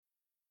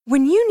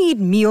When you need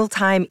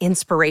mealtime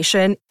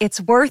inspiration,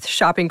 it's worth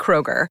shopping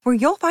Kroger, where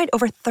you'll find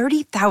over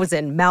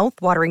 30,000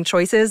 mouth-watering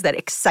choices that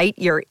excite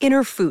your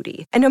inner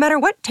foodie. And no matter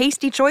what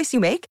tasty choice you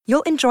make,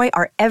 you'll enjoy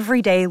our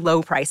everyday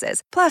low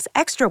prices, plus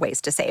extra ways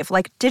to save,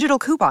 like digital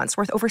coupons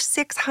worth over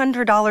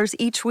 $600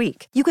 each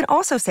week. You can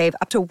also save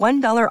up to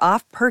 $1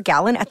 off per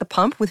gallon at the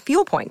pump with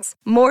fuel points.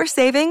 More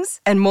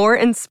savings and more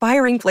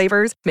inspiring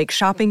flavors make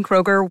shopping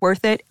Kroger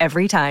worth it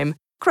every time.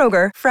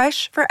 Kroger,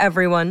 fresh for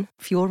everyone.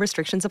 Fuel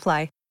restrictions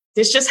apply.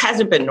 This just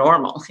hasn't been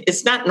normal.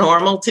 It's not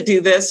normal to do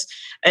this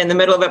in the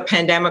middle of a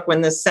pandemic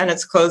when the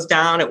Senate's closed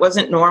down. It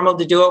wasn't normal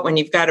to do it when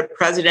you've got a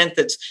president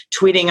that's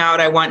tweeting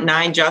out, I want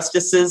 9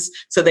 justices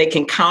so they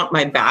can count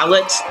my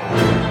ballots.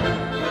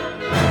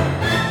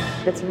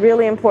 It's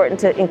really important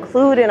to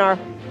include in our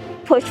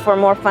push for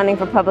more funding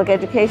for public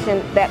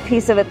education that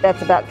piece of it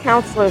that's about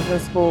counselors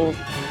in schools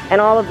and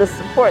all of the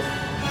support.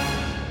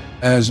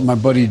 As my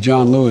buddy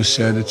John Lewis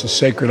said, it's a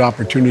sacred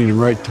opportunity and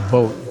right to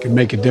vote. You can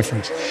make a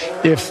difference.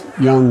 If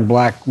young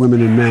black women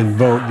and men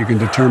vote, you can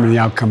determine the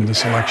outcome of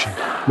this election.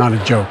 Not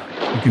a joke.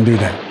 You can do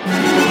that.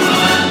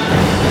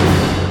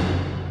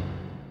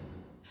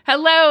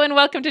 Hello and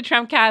welcome to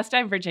Trumpcast.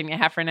 I'm Virginia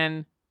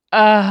Heffernan.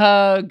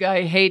 Ugh,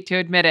 I hate to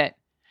admit it,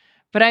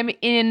 but I'm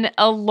in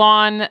a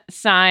lawn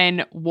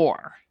sign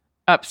war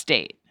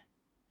upstate.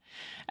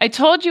 I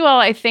told you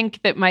all, I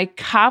think, that my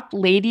cop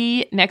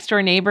lady next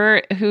door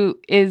neighbor who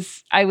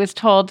is, I was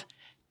told,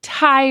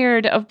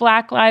 tired of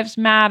Black Lives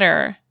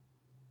Matter.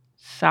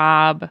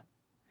 Sob.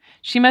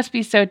 She must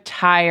be so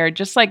tired,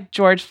 just like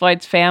George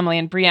Floyd's family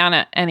and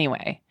Breonna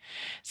anyway.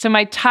 So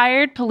my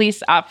tired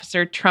police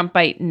officer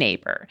Trumpite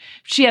neighbor,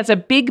 she has a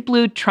big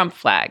blue Trump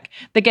flag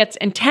that gets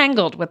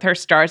entangled with her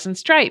stars and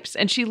stripes,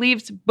 and she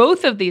leaves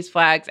both of these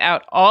flags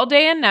out all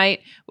day and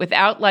night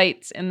without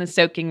lights in the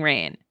soaking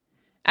rain.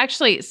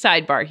 Actually,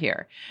 sidebar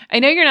here. I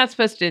know you're not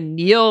supposed to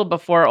kneel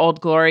before Old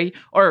Glory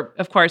or,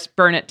 of course,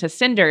 burn it to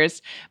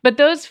cinders, but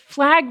those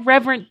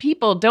flag-reverent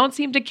people don't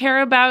seem to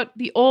care about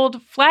the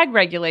old flag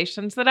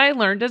regulations that I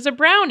learned as a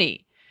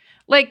brownie.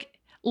 Like,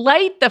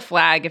 light the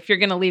flag if you're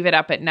going to leave it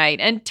up at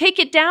night and take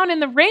it down in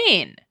the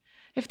rain.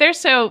 If they're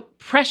so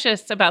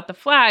precious about the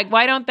flag,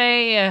 why don't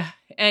they?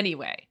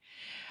 Anyway.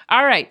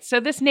 All right, so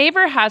this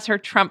neighbor has her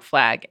Trump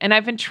flag, and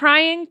I've been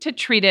trying to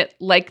treat it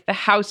like the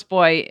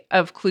houseboy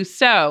of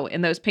Clouseau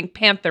in those Pink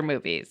Panther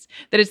movies,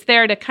 that is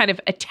there to kind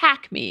of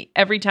attack me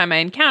every time I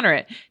encounter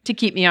it to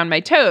keep me on my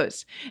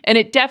toes, and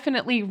it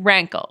definitely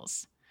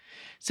rankles.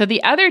 So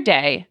the other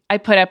day, I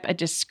put up a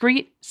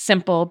discreet,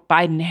 simple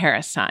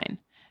Biden-Harris sign.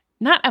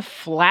 Not a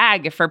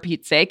flag, for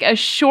Pete's sake, a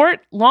short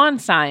lawn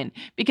sign,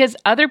 because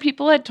other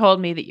people had told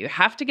me that you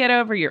have to get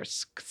over your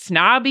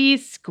snobby,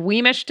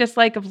 squeamish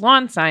dislike of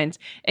lawn signs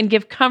and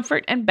give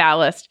comfort and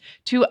ballast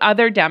to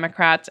other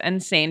Democrats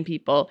and sane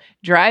people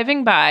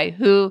driving by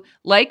who,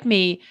 like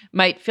me,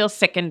 might feel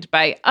sickened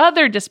by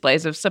other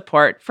displays of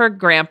support for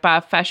Grandpa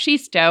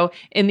Fascisto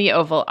in the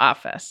Oval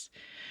Office.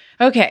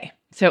 Okay,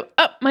 so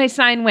up my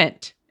sign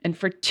went. And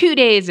for 2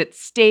 days, it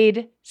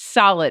stayed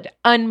solid,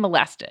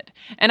 unmolested.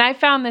 And I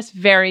found this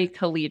very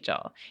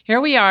collegial. Here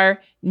we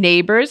are,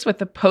 neighbors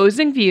with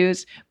opposing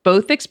views,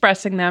 both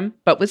expressing them,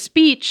 but with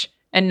speech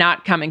and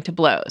not coming to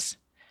blows.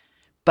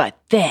 But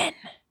then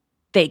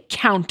they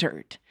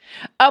countered.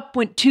 Up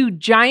went 2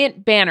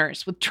 giant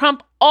banners with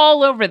Trump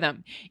all over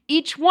them.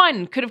 Each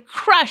one could have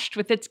crushed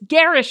with its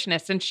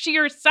garishness and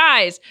sheer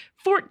size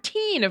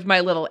 14 of my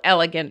little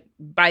elegant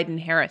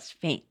Biden-Harris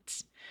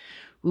feints.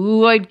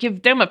 Ooh, I'd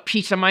give them a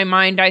piece of my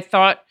mind, I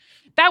thought.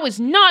 That was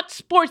not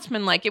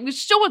sportsmanlike. It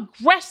was so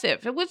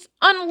aggressive. It was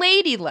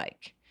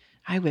unladylike.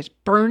 I was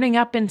burning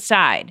up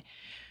inside.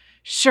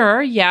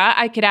 Sure, yeah,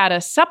 I could add a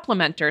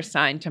supplementer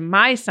sign to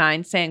my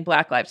sign saying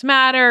Black Lives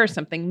Matter or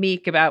something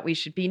meek about we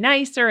should be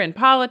nicer in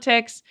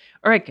politics.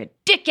 Or I could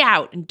dick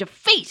out and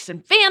deface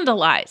and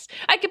vandalize.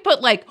 I could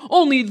put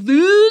only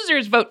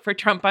losers vote for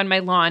Trump on my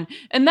lawn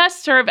and thus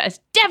serve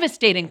as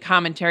devastating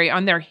commentary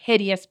on their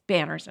hideous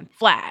banners and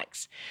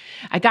flags.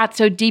 I got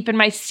so deep in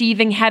my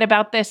seething head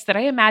about this that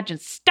I imagined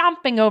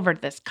stomping over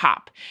to this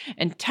cop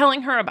and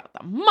telling her about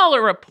the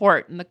Mueller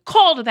report and the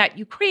call to that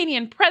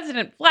Ukrainian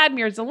President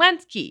Vladimir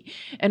Zelensky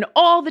and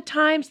all the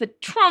times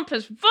that Trump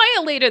has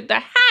violated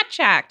the Hatch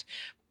Act,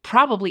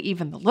 probably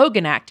even the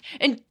Logan Act,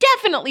 and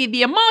definitely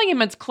the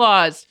Emoluments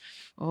Clause.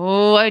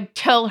 Oh, I'd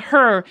tell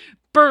her,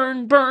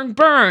 burn, burn,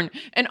 burn.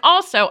 And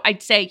also,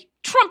 I'd say,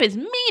 Trump is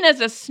mean as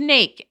a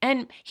snake,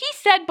 and he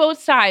said both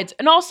sides,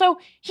 and also,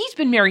 he's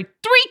been married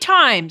 3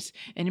 times,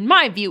 and in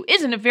my view,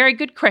 isn't a very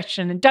good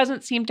Christian and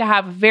doesn't seem to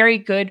have a very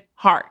good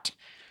heart.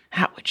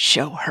 That would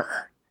show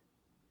her.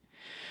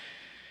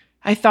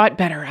 I thought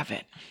better of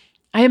it.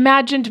 I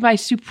imagined my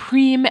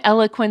supreme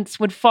eloquence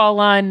would fall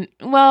on,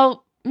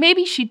 well,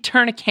 maybe she'd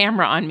turn a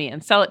camera on me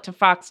and sell it to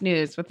Fox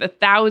News with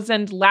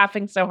 1,000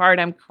 laughing so hard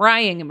I'm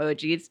crying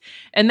emojis,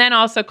 and then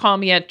also call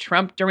me a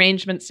Trump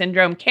derangement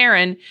syndrome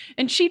Karen,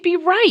 and she'd be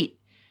right.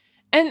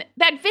 And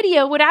that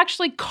video would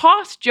actually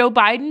cost Joe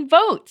Biden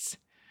votes.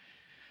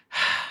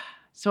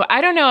 So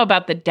I don't know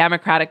about the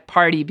Democratic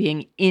Party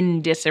being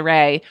in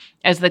disarray,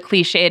 as the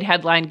cliched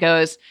headline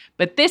goes,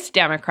 but this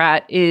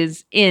Democrat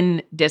is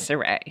in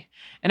disarray.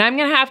 And I'm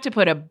going to have to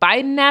put a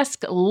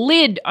Biden-esque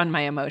lid on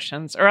my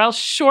emotions, or I'll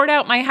short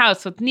out my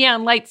house with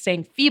neon lights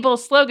saying feeble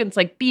slogans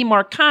like "Be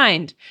more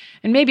kind."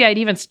 And maybe I'd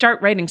even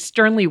start writing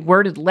sternly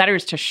worded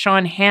letters to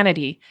Sean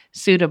Hannity,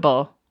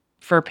 suitable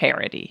for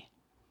parody.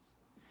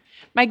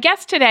 My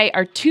guests today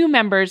are two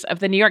members of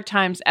the New York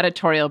Times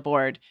editorial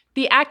board.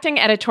 The acting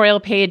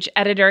editorial page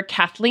editor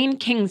Kathleen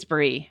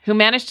Kingsbury, who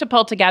managed to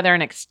pull together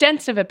an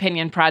extensive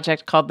opinion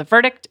project called The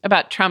Verdict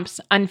about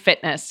Trump's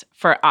unfitness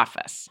for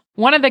office.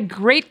 One of the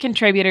great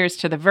contributors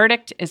to The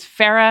Verdict is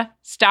Farah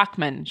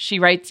Stockman. She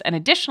writes an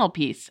additional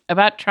piece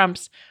about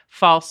Trump's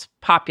false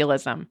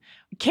populism.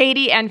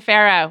 Katie and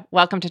Farah,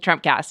 welcome to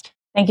Trumpcast.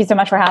 Thank you so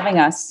much for having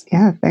us.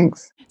 Yeah,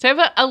 thanks. So I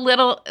have a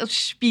little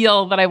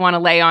spiel that I want to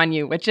lay on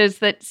you, which is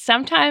that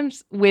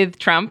sometimes with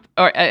Trump,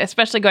 or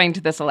especially going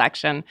to this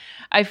election,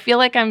 I feel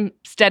like I'm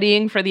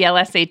studying for the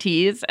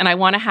LSATs and I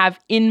want to have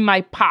in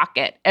my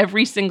pocket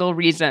every single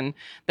reason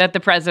that the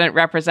president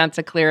represents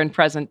a clear and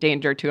present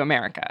danger to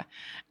America.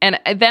 And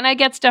then I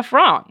get stuff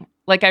wrong.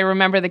 Like I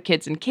remember the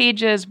kids in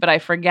cages, but I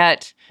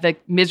forget the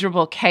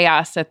miserable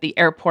chaos at the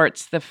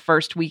airports the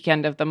first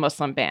weekend of the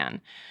Muslim ban.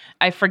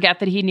 I forget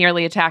that he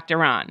nearly attacked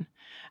Iran.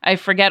 I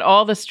forget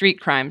all the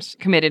street crimes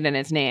committed in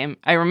his name.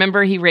 I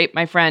remember he raped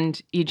my friend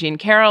E. Jean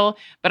Carroll,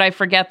 but I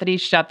forget that he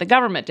shut the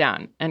government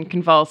down and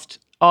convulsed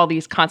all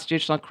these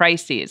constitutional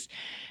crises.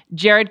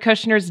 Jared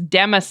Kushner's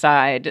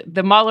democide,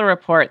 the Mueller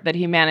report that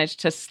he managed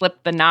to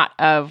slip the knot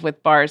of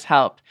with Barr's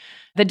help,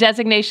 the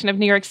designation of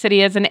New York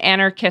City as an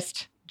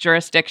anarchist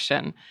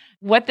jurisdiction.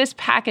 What this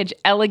package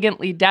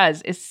elegantly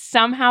does is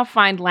somehow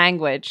find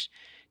language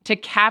to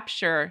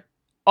capture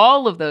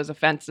all of those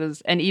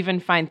offenses and even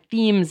find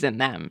themes in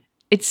them.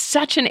 It's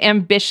such an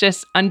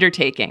ambitious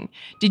undertaking.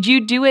 Did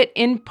you do it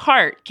in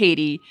part,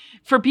 Katie,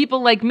 for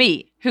people like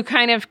me who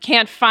kind of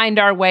can't find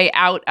our way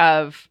out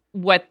of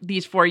what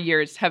these 4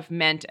 years have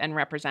meant and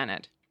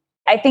represented?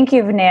 I think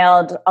you've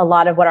nailed a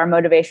lot of what our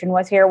motivation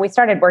was here. We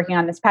started working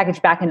on this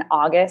package back in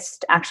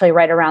August, actually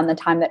right around the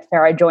time that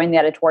Farah joined the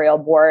editorial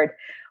board.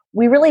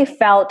 We really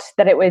felt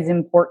that it was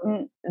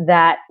important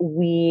that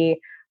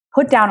we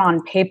put down on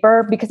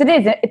paper, because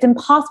it's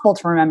impossible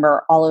to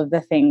remember all of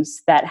the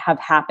things that have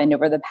happened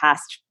over the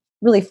past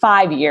really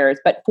 5 years,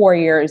 but 4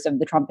 years of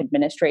the Trump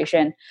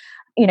administration,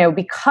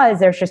 because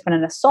there's just been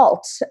an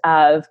assault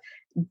of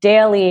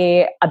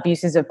daily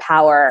abuses of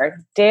power,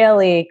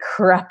 daily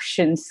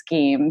corruption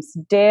schemes,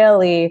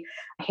 daily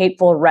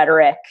hateful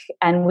rhetoric.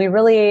 And we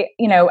really,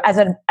 as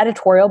an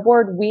editorial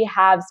board, we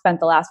have spent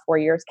the last 4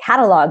 years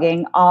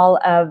cataloging all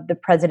of the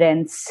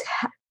president's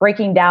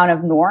breaking down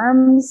of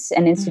norms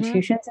and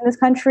institutions in this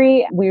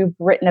country. We've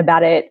written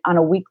about it on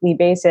a weekly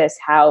basis,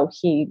 how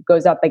he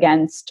goes up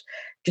against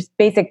just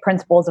basic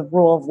principles of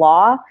rule of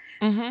law.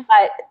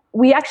 But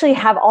we actually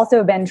have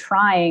also been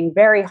trying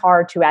very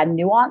hard to add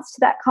nuance to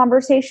that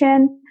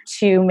conversation,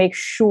 to make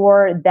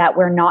sure that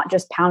we're not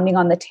just pounding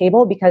on the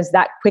table, because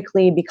that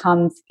quickly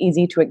becomes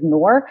easy to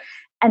ignore.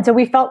 And so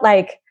we felt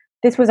like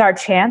this was our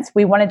chance.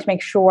 We wanted to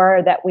make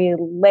sure that we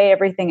lay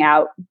everything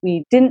out.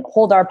 We didn't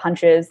hold our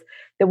punches,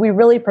 that we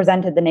really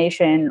presented the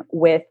nation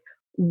with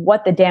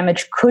what the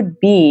damage could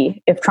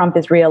be if Trump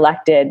is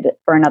reelected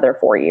for another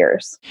 4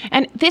 years.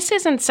 And this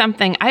isn't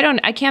something,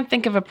 I can't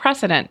think of a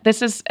precedent.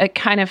 This is a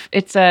kind of,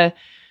 it's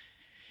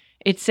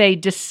a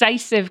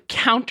decisive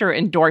counter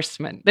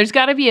endorsement. There's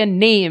got to be a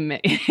name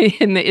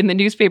in the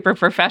newspaper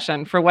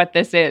profession for what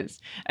this is.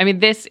 I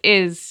mean,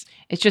 it's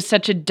just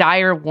such a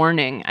dire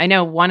warning. I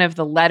know one of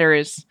the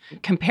letters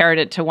compared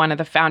it to one of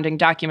the founding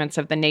documents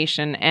of the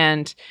nation,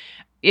 and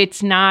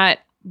it's not,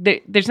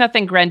 there's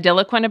nothing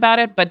grandiloquent about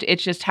it, but it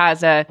just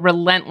has a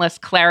relentless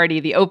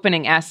clarity, the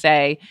opening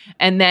essay,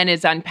 and then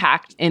is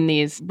unpacked in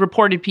these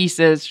reported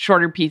pieces,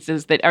 shorter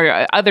pieces that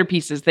are other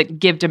pieces that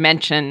give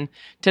dimension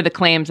to the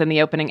claims in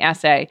the opening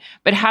essay.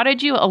 But how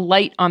did you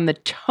alight on the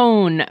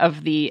tone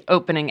of the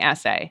opening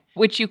essay,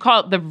 which you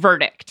call the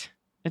verdict?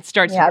 It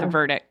starts with the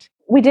verdict.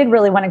 We did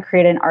really want to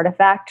create an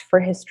artifact for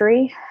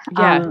history.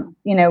 Yeah.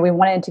 We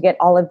wanted to get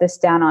all of this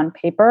down on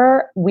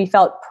paper. We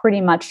felt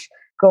pretty much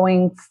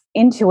going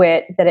into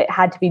it that it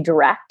had to be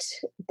direct,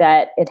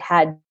 that it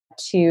had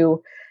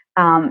to,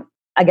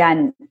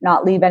 again,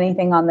 not leave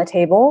anything on the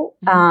table.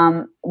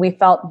 We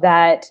felt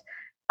that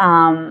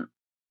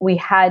we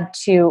had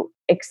to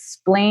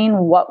explain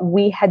what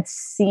we had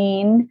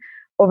seen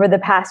over the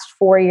past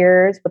 4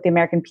 years, what the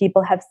American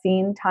people have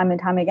seen time and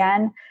time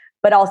again,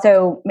 but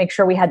also make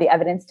sure we had the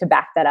evidence to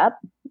back that up.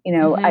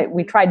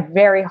 We tried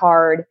very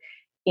hard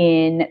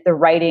in the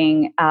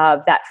writing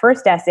of that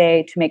first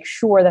essay to make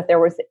sure that there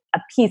was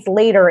a piece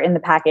later in the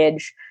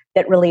package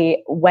that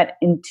really went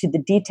into the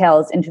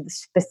details, into the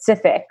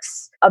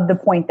specifics of the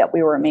point that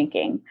we were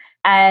making.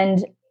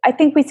 And I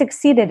think we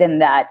succeeded in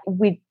that.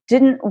 We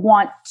didn't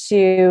want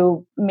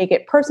to make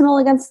it personal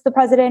against the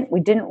president.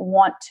 We didn't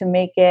want to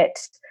make it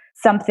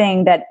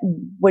something that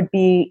would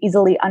be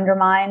easily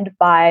undermined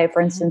by,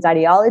 for instance,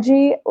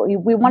 ideology.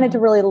 We wanted to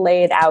really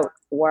lay it out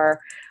for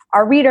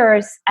our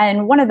readers.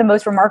 And one of the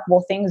most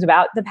remarkable things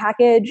about the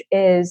package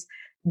is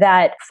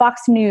that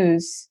Fox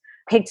News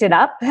picked it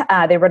up.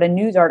 They wrote a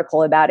news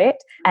article about it,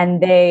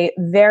 and they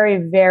very,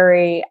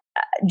 very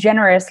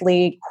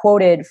generously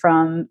quoted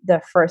from the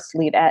first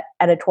lead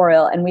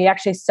editorial. And we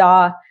actually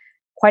saw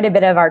quite a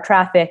bit of our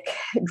traffic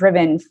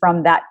driven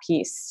from that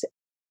piece.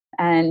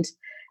 And,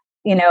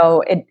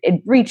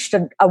 it reached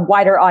a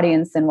wider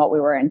audience than what we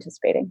were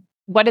anticipating.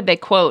 What did they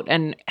quote,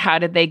 and how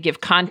did they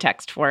give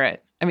context for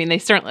it? I mean,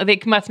 they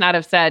must not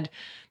have said,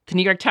 the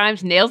New York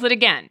Times nails it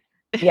again.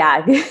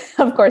 Yeah,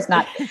 of course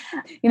not.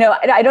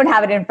 I don't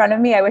have it in front of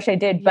me. I wish I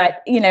did.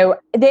 But,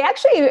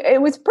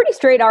 it was a pretty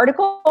straight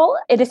article.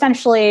 It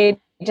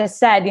essentially just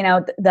said,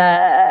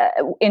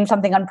 in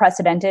something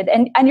unprecedented.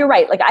 And you're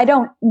right. Like, I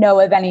don't know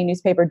of any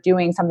newspaper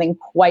doing something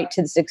quite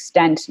to this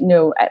extent.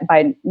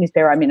 By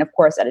newspaper, I mean, of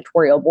course,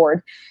 editorial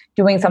board,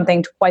 doing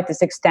something to quite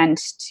this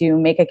extent to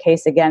make a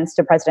case against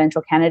a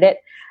presidential candidate.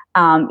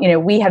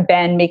 We have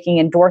been making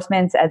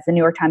endorsements as the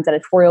New York Times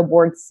editorial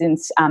board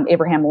since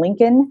Abraham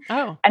Lincoln.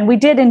 Oh. And we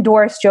did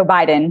endorse Joe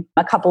Biden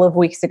a couple of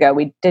weeks ago.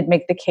 We did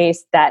make the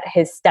case that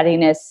his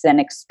steadiness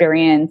and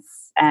experience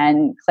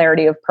and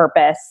clarity of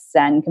purpose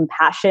and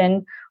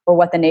compassion were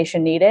what the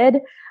nation needed.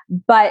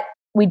 But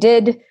we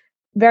did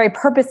very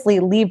purposely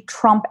leave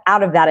Trump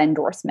out of that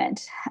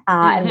endorsement.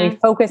 And we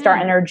focused our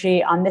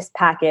energy on this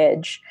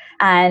package.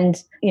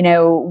 And,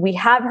 we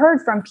have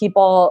heard from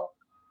people.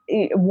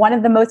 One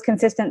of the most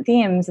consistent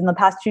themes in the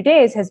past 2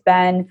 days has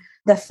been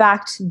the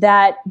fact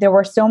that there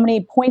were so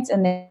many points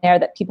in there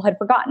that people had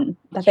forgotten,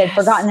 that they'd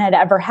forgotten had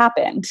ever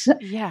happened.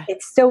 Yeah.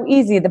 It's so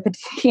easy.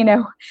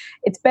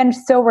 It's been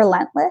so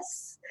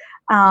relentless.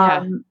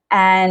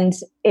 And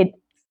it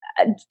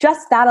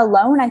just that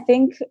alone, I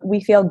think we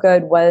feel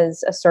good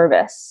was a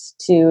service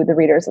to the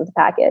readers of the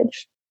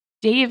package.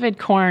 David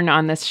Korn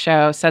on this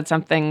show said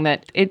something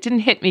that it didn't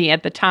hit me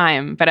at the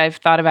time, but I've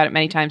thought about it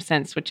many times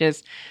since, which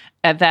is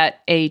that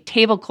a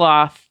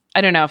tablecloth,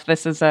 I don't know if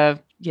this is a,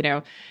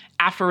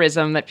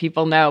 aphorism that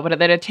people know, but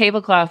that a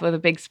tablecloth with a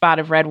big spot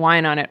of red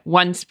wine on it,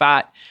 one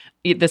spot,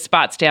 the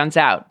spot stands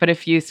out. But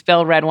if you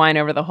spill red wine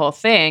over the whole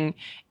thing,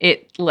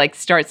 it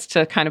starts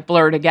to kind of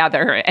blur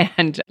together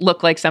and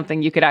look like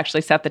something you could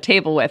actually set the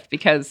table with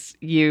because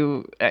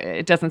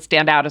it doesn't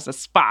stand out as a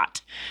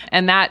spot.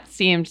 And that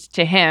seemed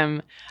to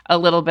him a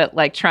little bit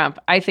like Trump.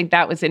 I think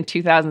that was in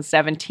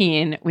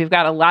 2017. We've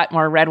got a lot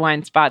more red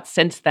wine spots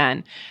since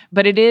then.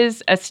 But it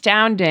is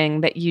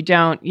astounding that you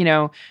don't,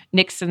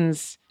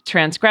 Nixon's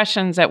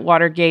transgressions at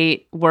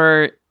Watergate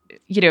were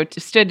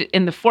stood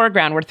in the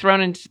foreground, were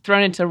thrown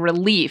into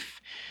relief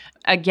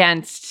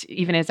against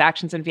even his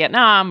actions in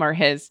Vietnam or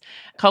his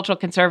cultural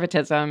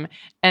conservatism.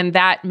 And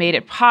that made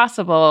it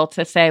possible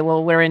to say,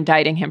 well, we're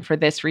indicting him for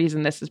this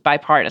reason. This is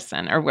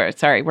bipartisan, or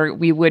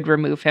we would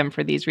remove him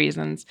for these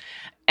reasons.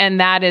 And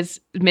that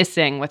is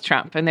missing with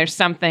Trump. And there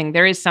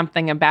is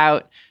something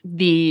about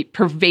the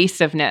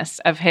pervasiveness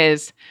of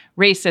his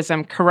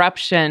racism,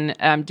 corruption,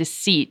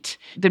 deceit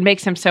that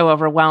makes him so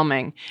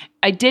overwhelming.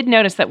 I did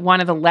notice that one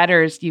of the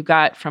letters you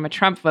got from a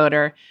Trump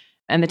voter,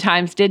 and the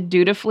Times did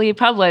dutifully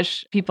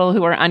publish, people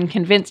who were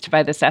unconvinced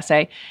by this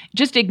essay,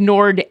 just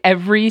ignored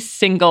every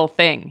single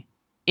thing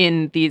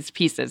in these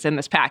pieces, in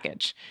this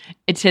package.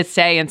 It's to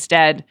say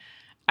instead,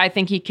 I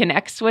think he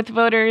connects with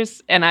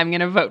voters and I'm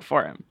going to vote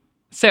for him.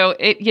 So,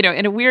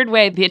 in a weird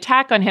way, the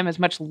attack on him is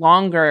much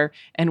longer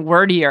and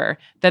wordier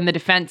than the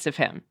defense of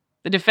him.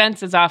 The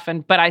defense is often,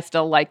 but I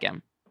still like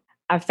him.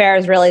 Farah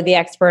is really the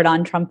expert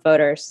on Trump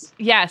voters.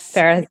 Yes.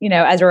 Farah,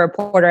 as a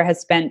reporter, has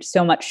spent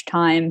so much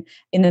time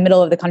in the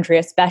middle of the country,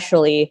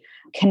 especially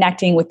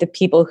connecting with the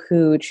people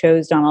who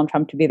chose Donald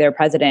Trump to be their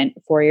president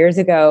 4 years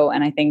ago.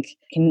 And I think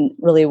can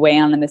really weigh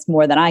on this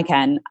more than I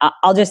can.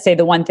 I'll just say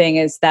the one thing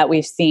is that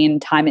we've seen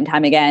time and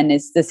time again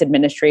is this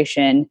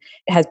administration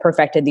has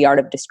perfected the art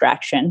of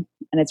distraction.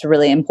 And it's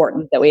really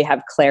important that we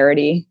have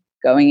clarity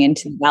going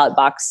into the ballot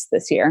box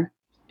this year.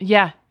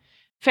 Yeah.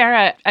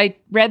 Farah, I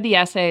read the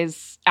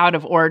essays out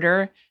of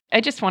order. I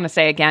just want to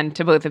say again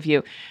to both of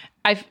you,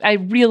 I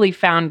really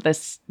found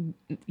this,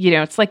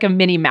 it's like a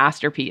mini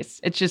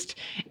masterpiece.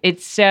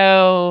 It's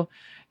so,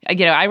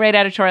 I write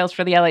editorials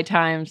for the LA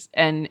Times,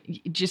 and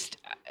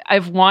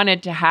I've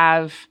wanted to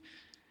have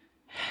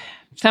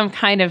some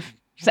kind of,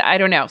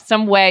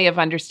 some way of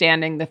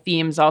understanding the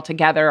themes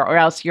altogether, or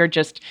else you're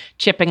just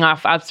chipping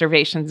off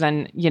observations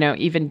and,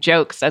 even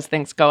jokes as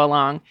things go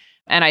along.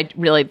 And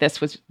this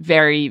was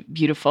very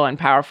beautiful and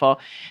powerful.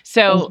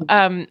 So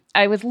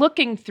I was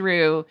looking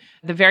through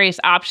the various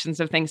options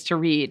of things to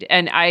read.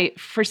 And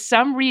for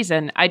some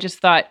reason, I just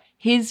thought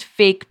his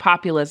fake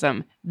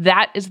populism,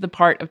 that is the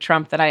part of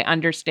Trump that I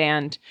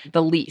understand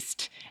the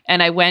least.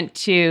 And I went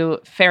to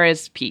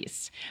Farah's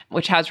piece,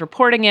 which has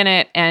reporting in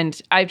it.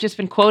 And I've just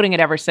been quoting it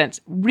ever since.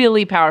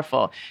 Really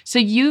powerful. So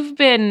you've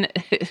been,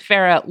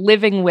 Farah,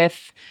 living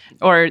with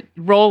or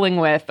rolling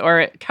with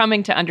or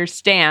coming to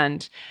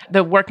understand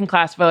the working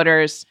class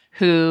voters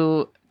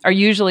who are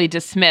usually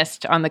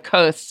dismissed on the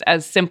coasts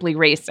as simply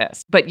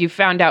racist, but you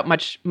found out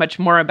much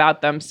more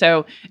about them.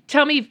 So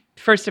tell me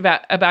first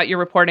about your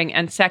reporting,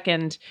 and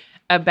second,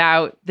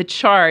 about the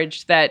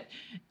charge that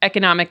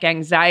economic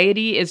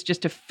anxiety is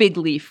just a fig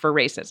leaf for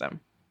racism.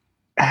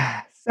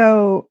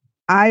 So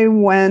I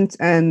went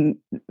and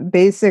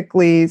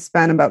basically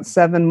spent about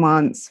 7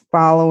 months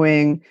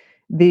following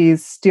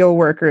these steel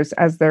workers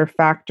as their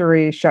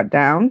factory shut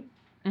down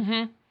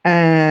in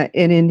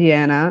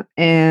Indiana.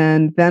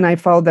 And then I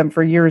followed them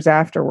for years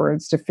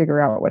afterwards to figure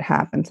out what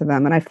happened to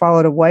them. And I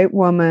followed a white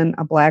woman,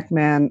 a black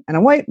man, and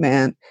a white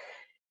man.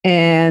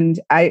 And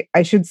I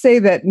should say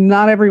that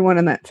not everyone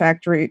in that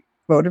factory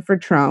voted for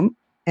Trump.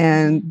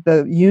 And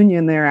the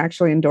union there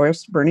actually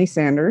endorsed Bernie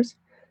Sanders.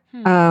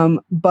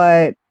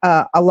 But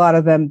a lot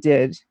of them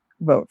did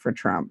vote for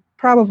Trump.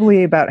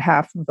 Probably about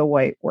half of the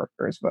white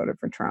workers voted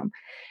for Trump.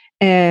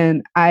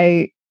 And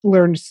I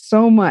learned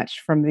so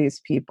much from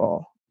these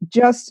people.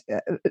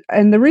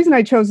 And the reason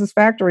I chose this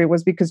factory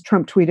was because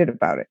Trump tweeted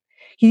about it.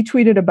 He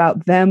tweeted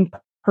about them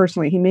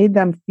personally. He made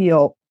them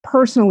feel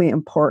personally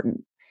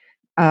important.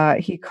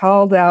 He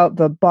called out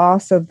the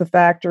boss of the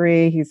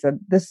factory. He said,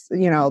 this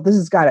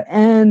has got to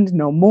end.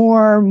 No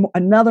more.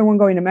 Another one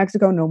going to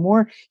Mexico. No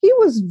more. He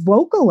was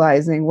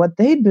vocalizing what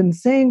they'd been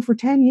saying for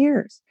 10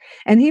 years.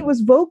 And he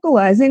was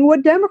vocalizing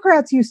what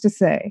Democrats used to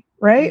say,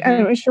 right? I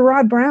mean,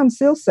 Sherrod Brown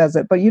still says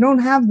it, but you don't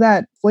have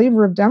that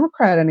flavor of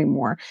Democrat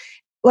anymore.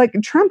 Like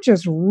Trump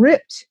just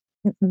ripped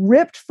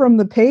from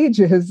the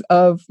pages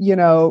of,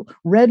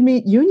 red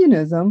meat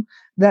unionism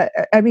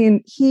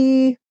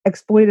he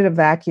exploited a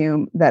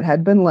vacuum that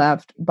had been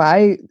left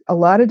by a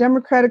lot of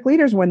Democratic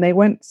leaders when they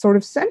went sort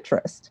of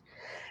centrist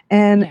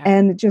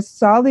and just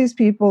saw these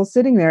people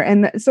sitting there.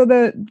 And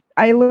so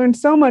I learned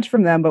so much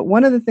from them. But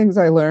one of the things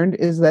I learned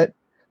is that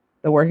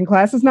the working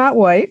class is not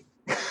white.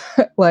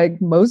 Like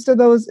most of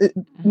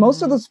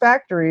those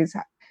factories,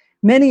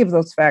 many of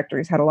those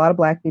factories had a lot of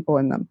Black people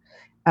in them.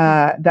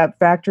 That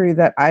factory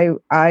that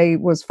I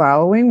was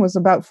following was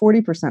about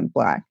 40%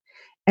 Black.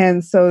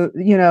 And so,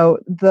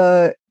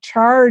 the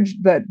charge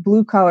that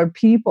blue collar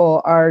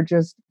people are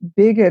just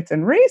bigots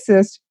and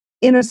racist,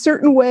 in a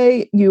certain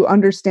way, you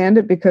understand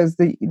it because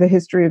the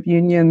history of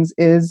unions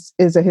is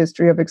a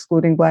history of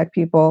excluding Black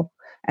people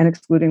and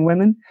excluding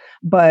women.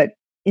 But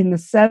in the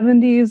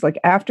 70s, like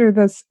after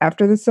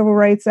the Civil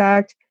Rights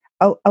Act,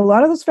 a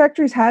lot of those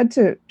factories had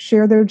to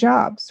share their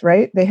jobs,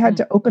 right? They had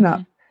to open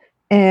up.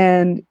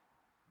 And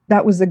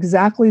that was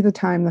exactly the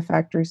time the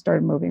factory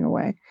started moving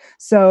away.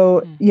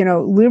 So,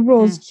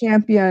 liberals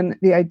champion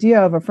the idea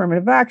of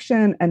affirmative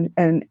action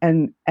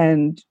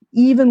and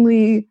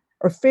evenly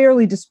or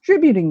fairly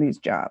distributing these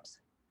jobs,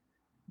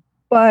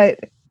 but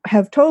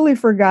have totally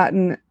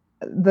forgotten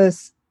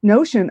this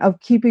notion of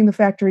keeping the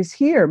factories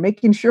here,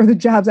 making sure the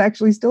jobs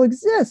actually still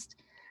exist.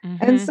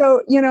 And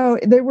so,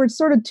 they were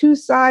sort of two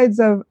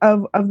sides of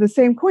the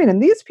same coin. And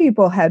these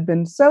people had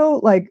been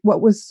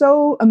what was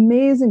so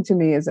amazing to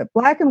me is that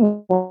Black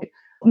and white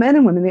men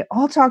and women, they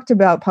all talked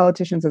about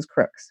politicians as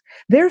crooks.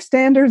 Their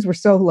standards were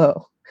so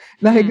low.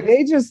 Like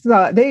they just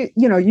thought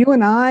you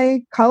and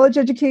I, college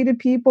educated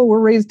people, were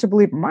raised to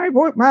believe my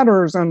vote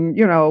matters and,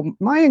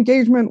 my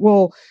engagement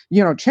will,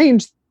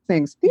 change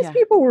things. These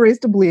people were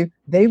raised to believe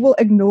they will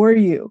ignore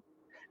you.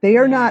 They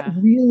are not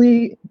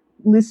really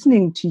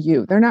listening to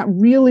you. They're not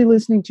really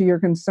listening to your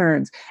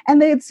concerns.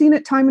 And they had seen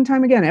it time and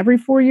time again. Every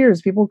 4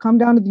 years, people would come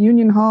down to the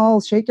union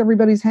hall, shake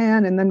everybody's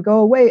hand, and then go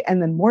away. And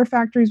then more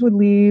factories would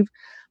leave,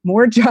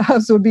 more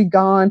jobs would be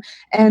gone.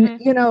 And,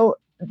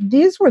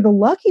 these were the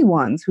lucky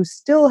ones who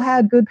still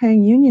had good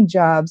paying union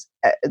jobs,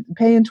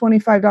 paying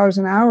 $25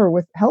 an hour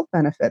with health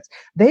benefits.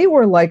 They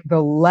were like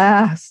the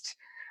last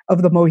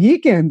of the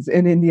Mohicans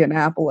in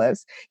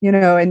Indianapolis,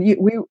 and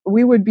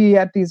we would be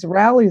at these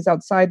rallies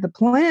outside the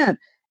plant.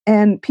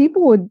 And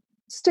people would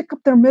stick up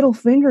their middle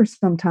fingers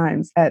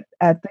sometimes at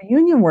the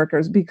union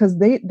workers because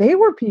they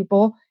were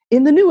people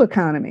in the new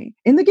economy,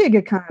 in the gig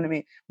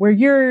economy, where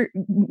you're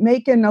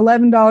making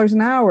 $11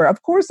 an hour.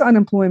 Of course,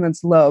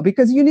 unemployment's low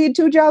because you need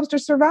 2 jobs to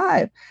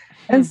survive.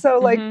 And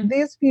so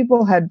these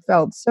people had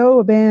felt so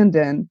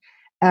abandoned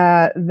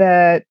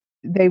that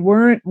they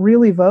weren't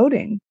really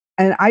voting.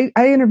 And I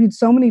interviewed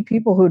so many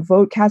people who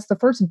would cast the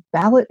first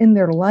ballot in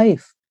their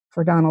life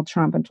for Donald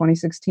Trump in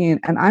 2016.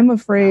 And I'm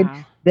afraid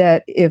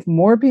that if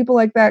more people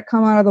like that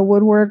come out of the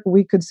woodwork,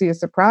 we could see a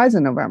surprise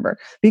in November,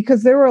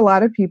 because there were a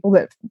lot of people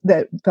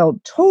that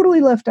felt totally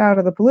left out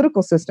of the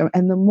political system.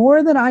 And the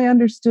more that I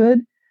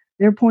understood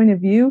their point of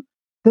view,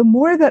 the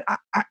more that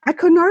I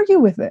couldn't argue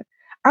with it.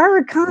 Our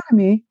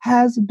economy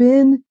has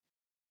been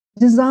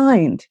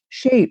designed,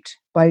 shaped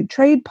by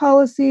trade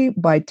policy,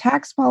 by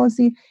tax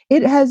policy.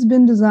 It has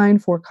been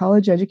designed for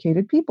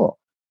college-educated people.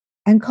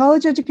 And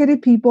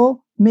college-educated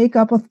people make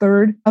up a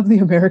third of the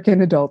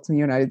American adults in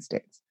the United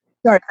States.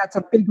 Sorry, that's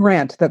a big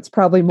rant. That's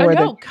probably Oh more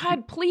no, than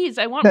God, please!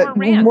 I want more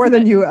rants. more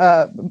than you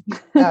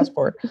asked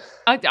for.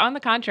 On the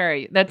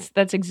contrary,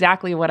 that's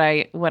exactly what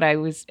I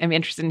am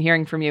interested in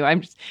hearing from you.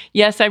 I'm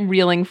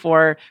reeling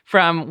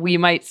from we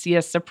might see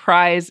a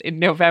surprise in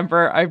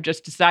November. I've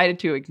just decided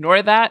to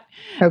ignore that.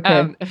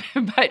 Okay,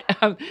 but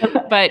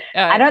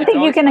I don't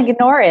think you can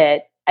ignore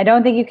it. I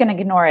don't think you can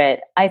ignore it.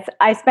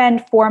 I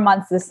spent 4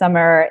 months this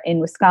summer in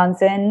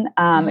Wisconsin.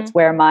 It's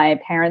where my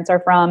parents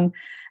are from.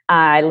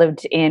 I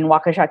lived in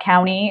Waukesha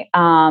County,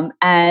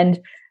 and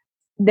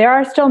there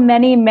are still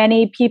many,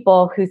 many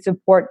people who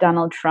support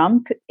Donald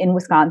Trump in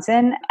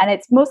Wisconsin. And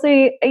it's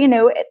mostly,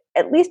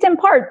 at least in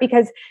part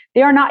because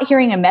they are not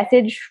hearing a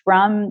message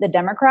from the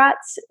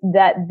Democrats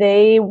that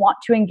they want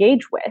to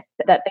engage with,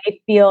 that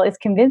they feel is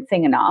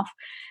convincing enough.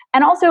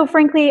 And also,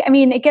 frankly, I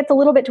mean, it gets a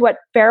little bit to what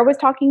Farah was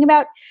talking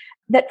about,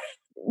 that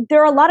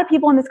there are a lot of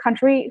people in this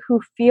country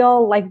who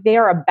feel like they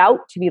are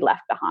about to be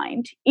left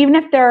behind, even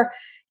if they're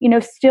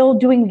still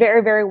doing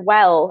very, very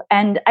well.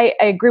 And I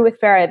agree with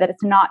Farah that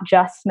it's not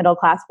just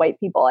middle-class white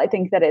people. I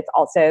think that it's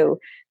also,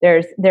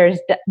 there's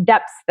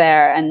depths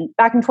there. And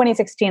back in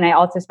 2016, I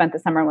also spent the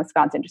summer in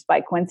Wisconsin just by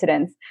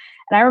coincidence.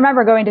 And I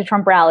remember going to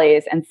Trump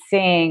rallies and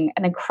seeing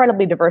an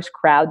incredibly diverse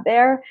crowd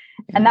there.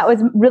 Yes. And that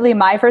was really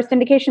my first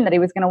indication that he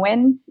was going to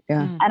win.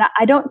 Yeah. And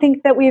I don't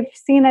think that we've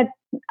seen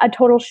a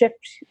total shift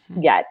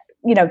yet.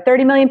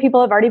 30 million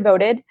people have already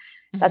voted.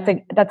 That's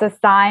a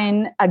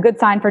sign, a good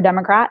sign for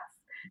Democrats.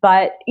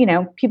 But,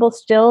 people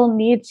still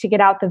need to get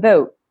out the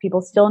vote.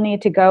 People still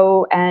need to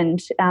go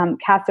and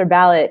cast their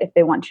ballot if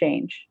they want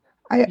change.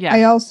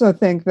 I also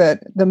think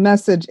that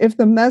if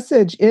the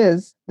message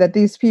is that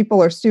these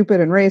people are stupid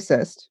and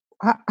racist,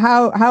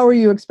 how are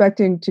you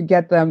expecting to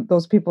get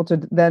those people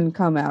to then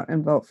come out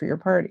and vote for your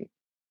party?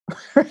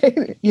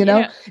 Right?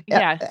 Yeah.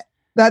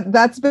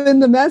 That's been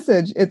the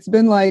message. It's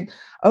been like,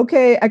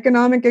 okay,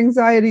 economic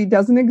anxiety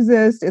doesn't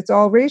exist. It's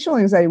all racial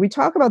anxiety. We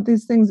talk about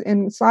these things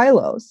in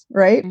silos,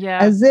 right? Yeah.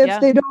 As if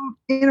they don't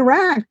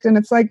interact. And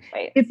it's like,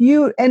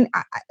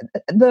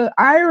 the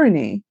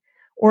irony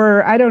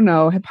or I don't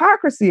know,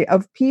 hypocrisy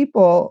of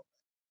people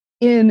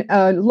in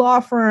a law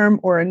firm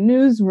or a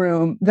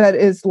newsroom that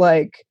is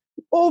like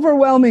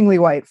overwhelmingly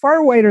white,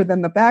 far whiter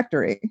than the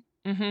factory,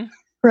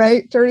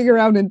 right? Turning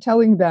around and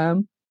telling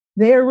them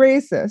they are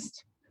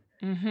racist.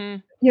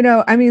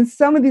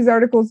 Some of these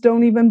articles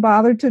don't even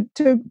bother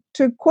to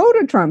quote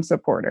a Trump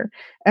supporter.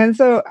 And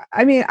so,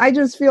 I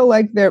just feel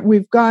like that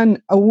we've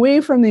gone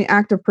away from the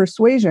act of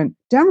persuasion.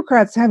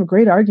 Democrats have a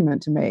great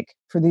argument to make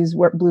for these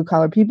blue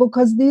collar people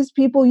because these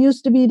people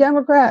used to be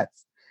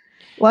Democrats.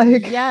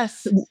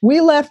 Yes.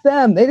 We left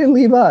them. They didn't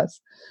leave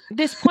us.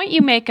 This point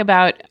you make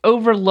about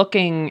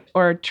overlooking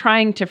or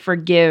trying to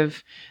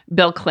forgive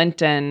Bill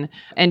Clinton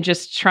and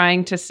just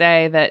trying to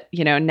say that,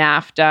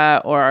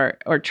 NAFTA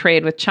or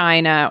trade with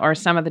China or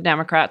some of the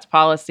Democrats'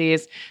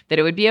 policies, that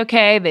it would be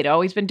okay. They'd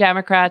always been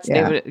Democrats.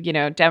 Yeah. They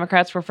would,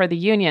 Democrats were for the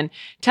union.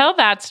 Tell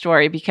that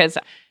story because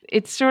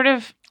it's sort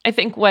of, I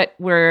think, what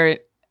we're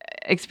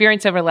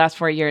experienced over the last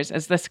 4 years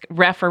as this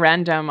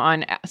referendum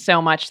on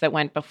so much that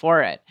went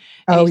before it.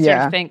 And you sort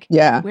of think,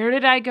 where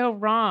did I go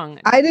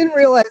wrong? I didn't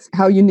realize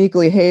how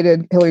uniquely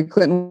hated Hillary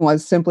Clinton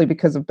was simply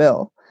because of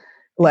Bill.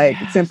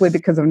 Simply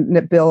because of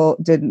Bill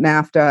did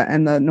NAFTA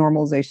and the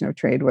normalization of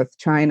trade with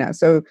China.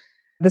 So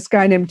this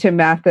guy named Tim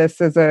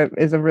Mathis is a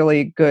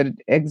really good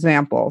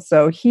example.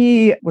 So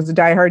he was a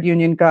diehard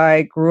union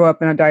guy, grew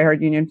up in a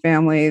diehard union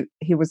family.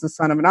 He was the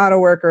son of an auto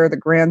worker, the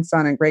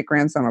grandson and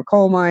great-grandson of a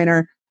coal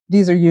miner.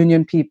 These are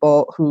union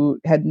people who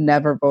had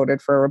never voted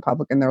for a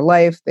Republican in their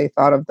life. They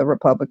thought of the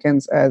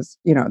Republicans as,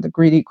 the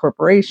greedy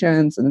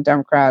corporations, and the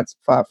Democrats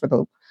fought for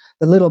the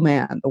little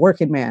man, the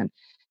working man.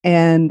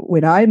 And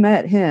when I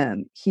met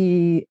him,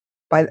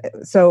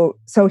 so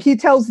he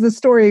tells the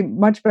story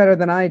much better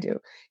than I do.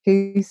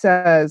 He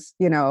says,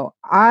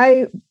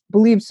 I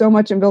believed so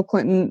much in Bill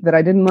Clinton that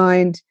I didn't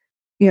mind,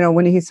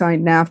 when he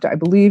signed NAFTA. I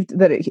believed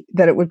that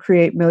it would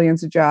create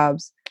millions of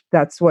jobs.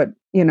 That's what,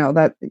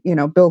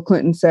 Bill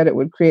Clinton said it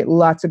would create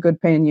lots of good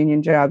paying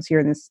union jobs here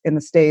in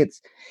the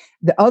States.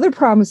 The other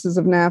promises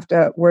of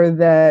NAFTA were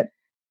that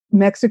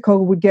Mexico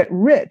would get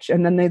rich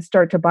and then they'd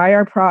start to buy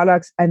our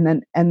products and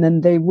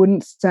then they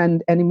wouldn't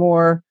send any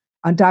more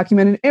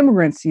undocumented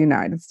immigrants to the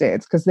United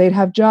States because they'd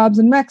have jobs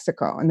in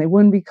Mexico and they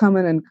wouldn't be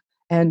coming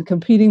and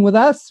competing with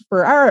us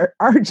for our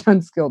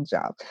unskilled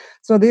jobs.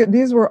 So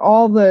these were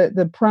all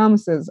the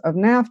promises of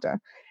NAFTA.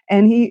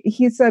 And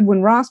he said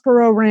when Ross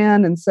Perot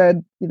ran and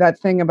said that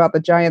thing about the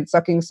giant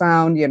sucking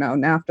sound,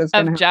 NAFTA's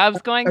going to have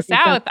jobs going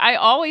south. I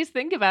always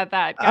think about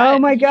that. Oh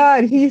my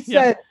God. He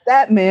said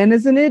that man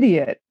is an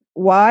idiot.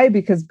 Why?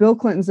 Because Bill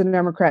Clinton's a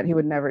Democrat. He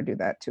would never do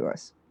that to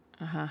us.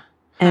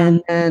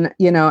 And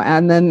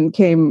then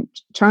came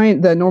China,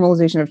 the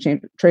normalization of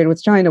trade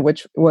with China,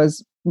 which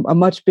was a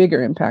much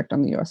bigger impact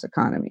on the U.S.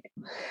 economy,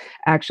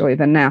 actually,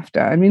 than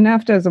NAFTA.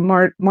 NAFTA is a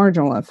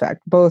marginal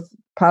effect, both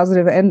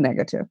positive and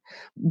negative.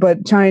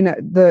 But China,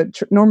 the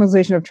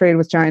normalization of trade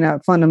with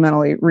China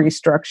fundamentally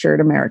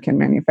restructured American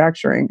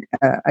manufacturing.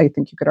 I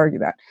think you could argue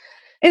that.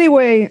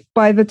 Anyway,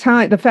 by the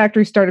time the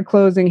factory started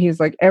closing, he's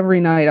like every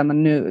night on the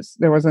news,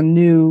 there was a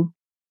new,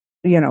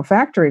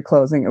 factory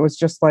closing. It was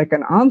just like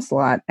an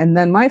onslaught. And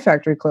then my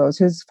factory closed.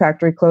 His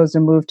factory closed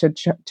and moved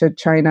to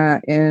China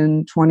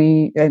in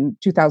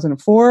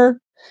 2004.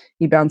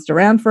 He bounced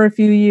around for a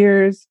few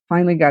years,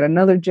 finally got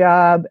another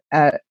job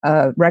at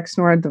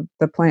Rexnord,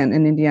 the plant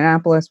in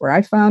Indianapolis, where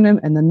I found him.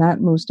 And then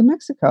that moves to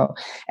Mexico.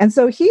 And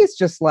so he's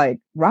just like,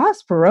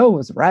 Ross Perot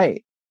was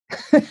right.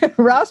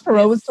 Ross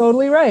Perot was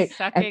totally right.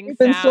 And we've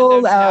been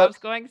sold out.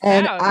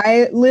 And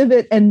I live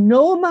it. And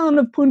no amount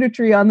of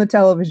punditry on the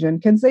television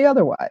can say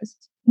otherwise.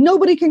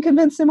 Nobody can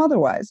convince him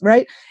otherwise,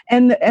 right?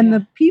 And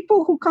the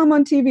people who come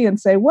on TV and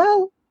say,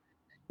 well,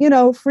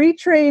 free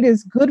trade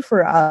is good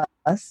for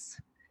us,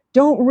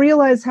 don't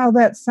realize how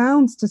that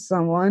sounds to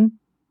someone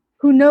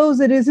who knows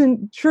it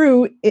isn't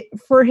true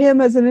for him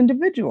as an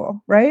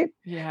individual, right?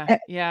 Yeah.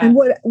 And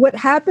what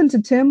happened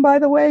to Tim, by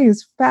the way,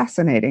 is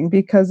fascinating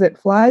because it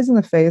flies in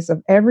the face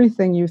of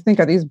everything you think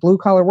of these blue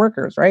collar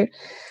workers, right?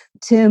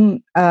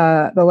 Tim,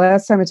 the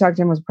last time I talked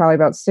to him was probably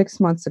about 6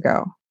 months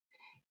ago.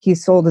 He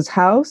sold his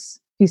house,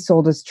 he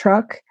sold his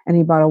truck, and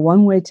he bought a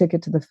one-way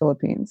ticket to the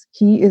Philippines.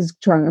 He is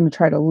going to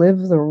try to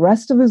live the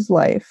rest of his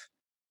life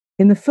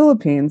in the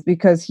Philippines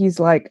because he's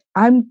like,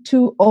 I'm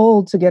too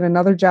old to get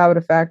another job at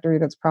a factory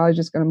that's probably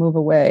just going to move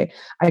away.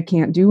 I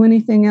can't do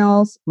anything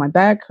else. My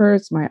back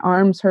hurts. My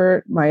arms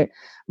hurt.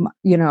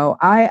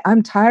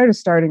 I'm tired of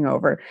starting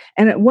over.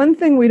 And one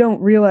thing we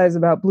don't realize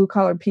about blue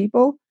collar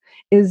people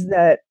is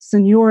that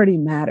seniority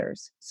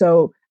matters.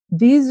 So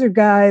these are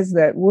guys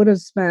that would have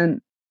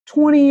spent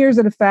 20 years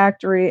at a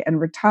factory and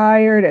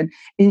retired, and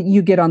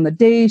you get on the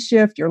day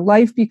shift. Your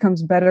life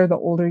becomes better the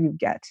older you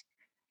get.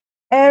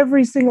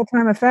 Every single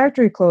time a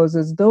factory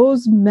closes,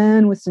 those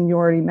men with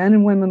seniority, men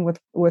and women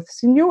with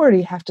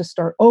seniority have to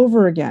start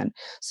over again.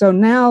 So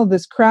now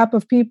this crop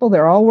of people,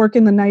 they're all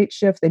working the night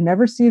shift. They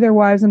never see their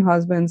wives and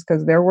husbands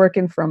because they're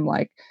working from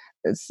like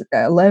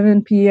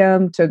 11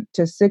 p.m. to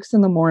 6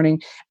 in the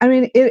morning. I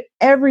mean,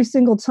 every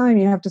single time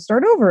you have to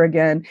start over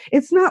again.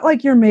 It's not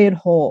like you're made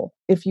whole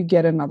if you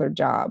get another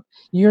job.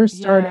 You're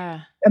starting.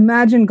 Yeah.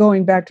 Imagine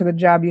going back to the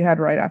job you had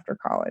right after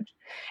college.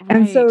 Right.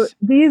 And so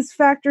these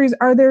factories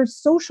are their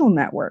social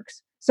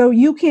networks. So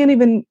you can't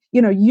even,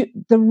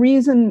 the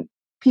reason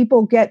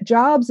people get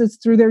jobs is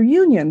through their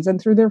unions and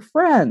through their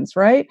friends,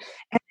 right?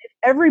 And if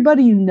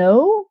everybody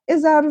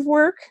is out of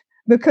work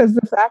because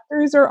the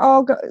factories are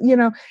all,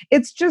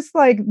 it's just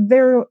like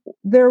their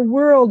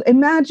world.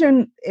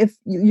 Imagine if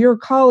your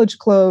college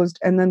closed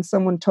and then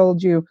someone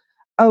told you,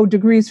 oh,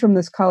 degrees from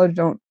this college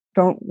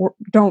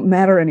don't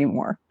matter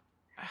anymore.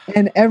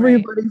 And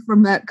everybody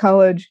from that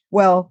college,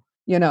 well,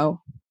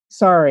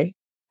 sorry.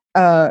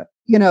 Sorry,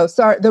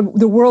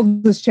 the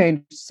world has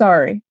changed.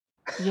 Sorry.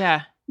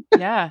 Yeah.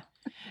 Yeah.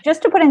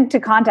 Just to put into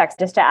context,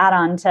 just to add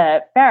on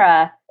to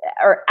Farah,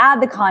 or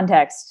add the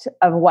context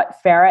of what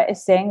Farah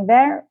is saying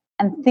there,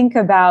 and think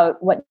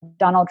about what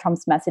Donald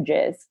Trump's message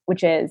is,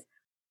 which is,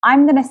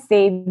 I'm going to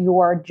save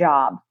your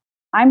job.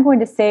 I'm going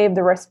to save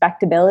the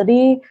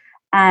respectability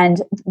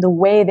and the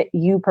way that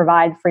you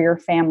provide for your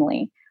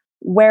family.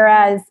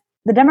 Whereas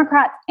the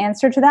Democrats'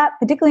 answer to that,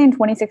 particularly in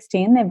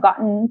 2016, they've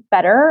gotten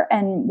better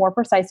and more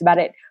precise about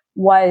it,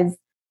 was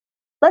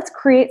let's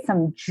create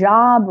some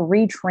job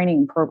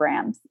retraining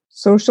programs.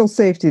 Social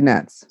safety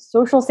nets.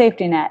 Social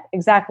safety net,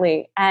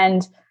 exactly.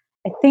 And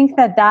I think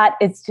that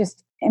is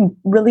just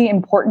really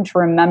important to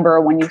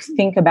remember when you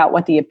think about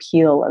what the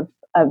appeal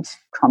of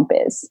Trump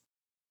is.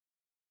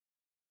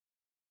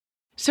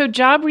 So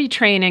job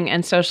retraining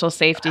and social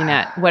safety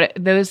net, what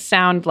those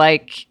sound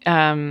like,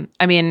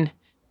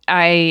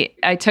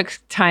 I took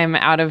time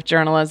out of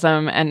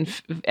journalism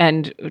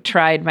and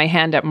tried my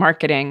hand at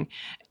marketing,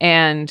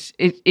 and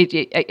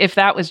if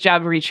that was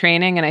job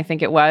retraining, and I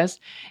think it was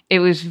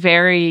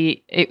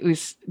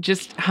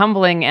just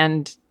humbling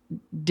and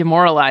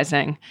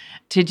demoralizing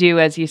to do,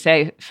 as you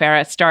say,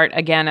 Farah, start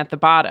again at the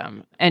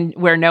bottom and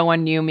where no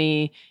one knew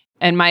me.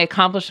 And my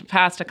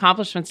past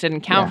accomplishments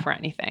didn't count for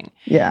anything.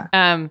 Yeah.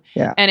 And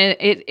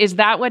is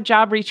that what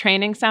job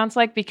retraining sounds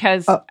like?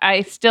 Because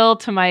I still,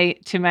 to my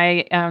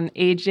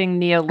aging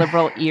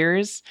neoliberal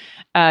ears,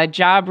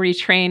 job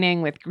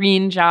retraining with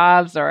green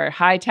jobs or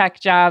high tech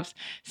jobs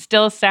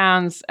still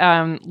sounds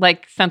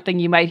like something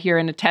you might hear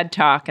in a TED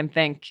Talk and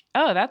think,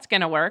 oh, that's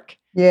going to work.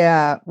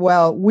 Yeah.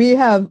 Well, we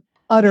have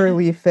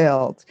utterly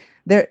failed.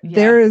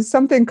 There is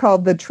something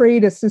called the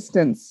Trade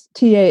Assistance,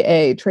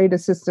 TAA, Trade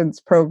Assistance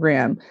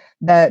Program,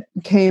 that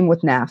came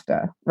with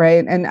NAFTA,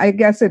 right? And I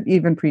guess it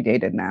even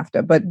predated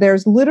NAFTA, but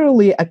there's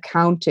literally a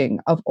counting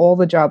of all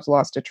the jobs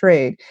lost to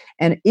trade.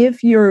 And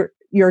if your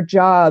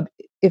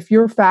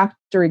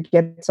factory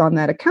gets on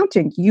that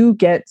accounting, you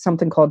get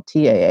something called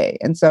TAA.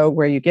 And so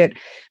where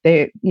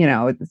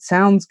it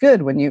sounds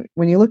good when you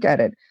look at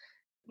it.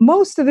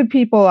 Most of the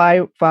people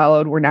I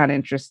followed were not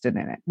interested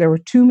in it. There were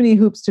too many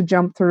hoops to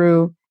jump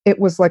through. It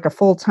was like a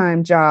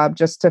full-time job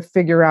just to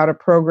figure out a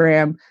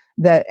program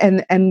that,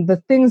 and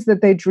the things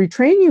that they'd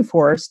retrain you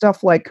for are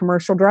stuff like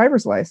commercial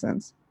driver's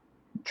license,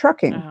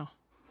 trucking,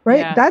 right?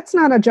 Yeah. That's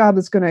not a job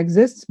that's going to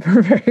exist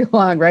for very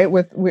long, right?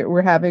 We're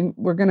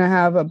going to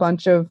have a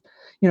bunch of,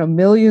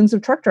 millions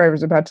of truck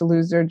drivers about to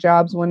lose their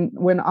jobs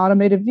when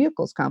automated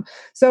vehicles come.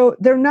 So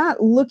they're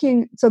not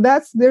looking. So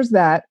there's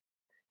that.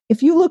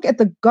 If you look at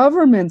the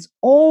government's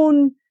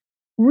own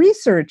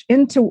research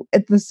into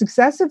the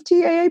success of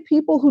TAA,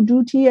 people who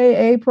do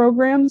TAA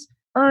programs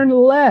earn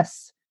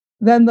less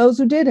than those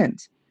who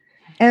didn't.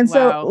 And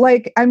Wow. so,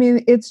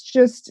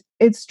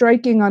 it's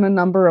striking on a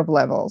number of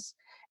levels.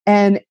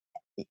 And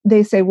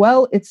they say,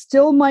 well, it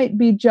still might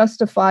be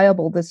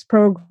justifiable, this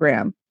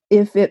program,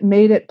 if it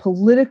made it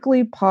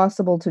politically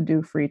possible to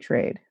do free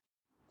trade.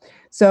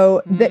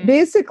 So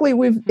basically,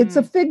 it's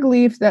a fig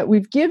leaf that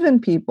we've given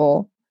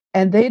people,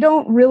 and they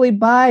don't really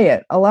buy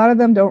it. A lot of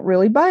them don't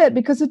really buy it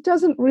because it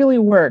doesn't really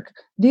work.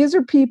 These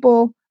are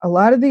people, a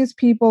lot of these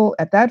people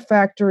at that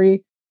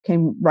factory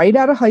came right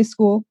out of high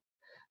school.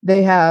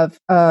 They have,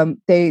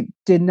 they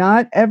did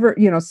not ever,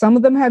 some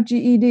of them have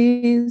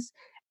GEDs,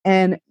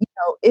 and,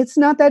 it's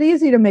not that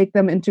easy to make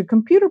them into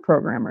computer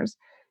programmers.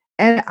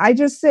 And I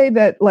just say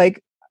that,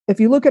 like, if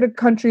you look at a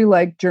country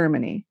like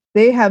Germany,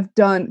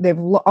 they've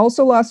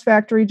also lost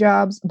factory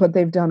jobs, but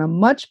they've done a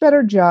much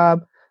better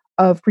job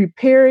of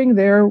preparing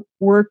their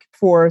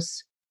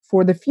workforce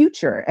for the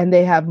future. And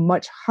they have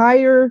much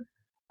higher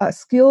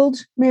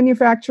skilled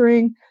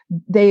manufacturing.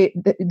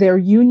 Their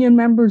union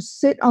members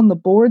sit on the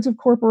boards of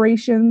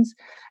corporations.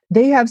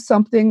 They have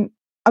something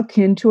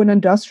akin to an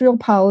industrial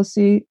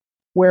policy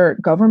where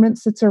government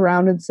sits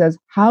around and says,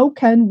 how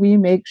can we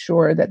make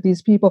sure that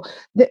these people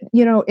that,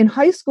 in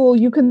high school,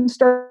 you can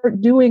start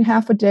doing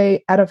half a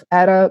day at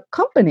a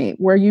company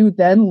where you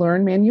then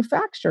learn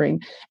manufacturing.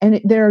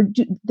 And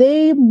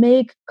they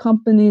make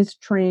companies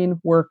train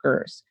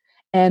workers.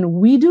 And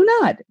we do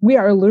not. We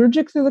are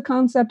allergic to the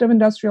concept of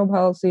industrial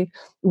policy.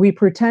 We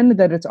pretend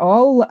that it's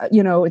all,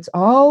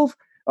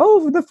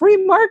 the free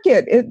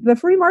market. The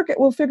free market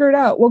will figure it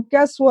out. Well,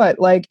 guess what?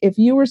 Like, if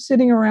you were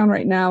sitting around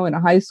right now in a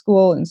high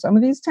school in some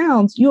of these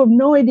towns, you have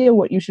no idea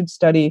what you should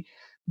study,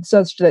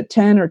 such that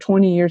 10 or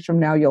 20 years from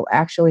now, you'll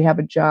actually have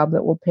a job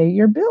that will pay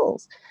your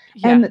bills.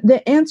 Yeah. And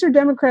the answer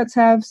Democrats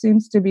have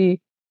seems to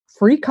be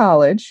free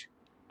college,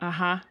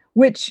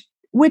 which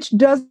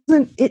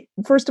doesn't,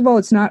 first of all,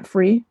 it's not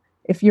free.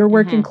 If you're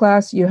working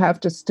class, you have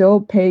to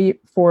still pay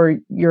for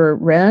your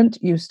rent.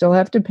 You still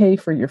have to pay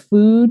for your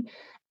food.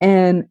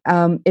 And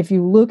if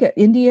you look at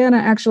Indiana,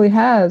 actually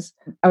has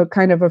a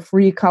kind of a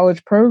free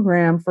college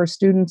program for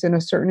students in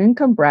a certain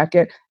income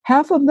bracket.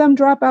 Half of them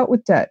drop out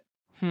with debt.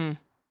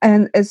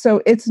 And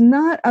so it's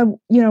not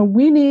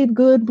we need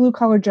good blue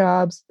collar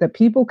jobs that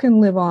people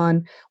can live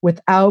on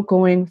without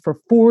going for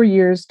 4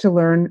 years to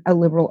learn a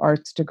liberal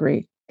arts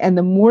degree. And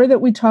the more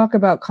that we talk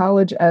about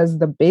college as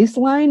the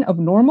baseline of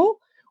normal,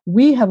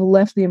 we have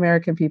left the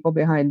American people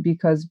behind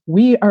because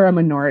we are a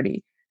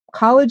minority.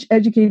 College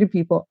educated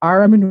people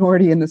are a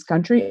minority in this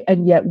country,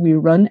 and yet we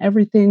run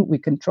everything, we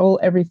control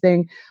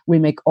everything, we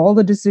make all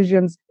the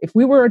decisions. If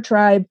we were a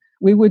tribe,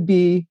 we would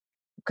be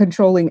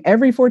controlling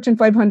every Fortune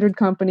 500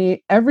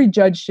 company, every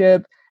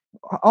judgeship,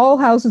 all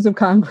houses of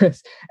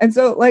Congress. And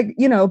so,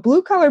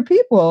 blue collar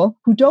people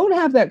who don't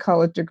have that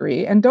college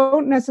degree and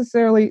don't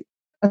necessarily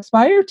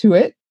aspire to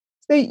it,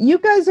 say, you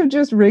guys have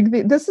just rigged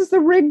this is the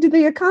rigged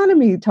the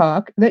economy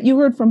talk that you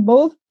heard from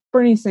both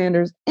Bernie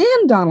Sanders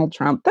and Donald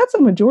Trump. That's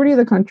a majority of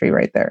the country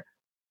right there.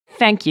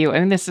 Thank you.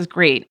 And this is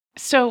great.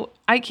 So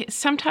I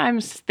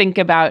sometimes think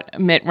about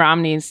Mitt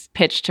Romney's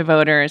pitch to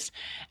voters,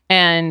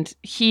 and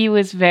he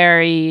was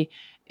in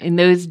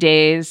those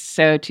days,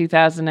 so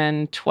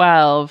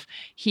 2012,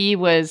 he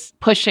was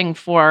pushing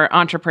for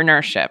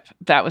entrepreneurship.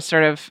 That was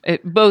sort of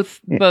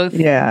both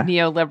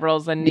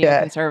neoliberals and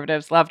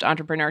neoconservatives loved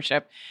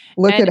entrepreneurship.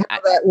 Look at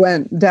how that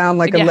went down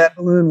like a lead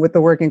balloon with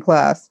the working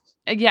class.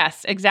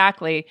 Yes,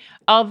 exactly.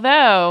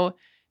 Although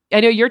I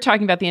know you're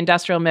talking about the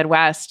industrial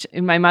Midwest.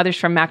 My mother's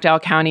from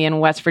McDowell County in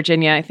West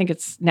Virginia. I think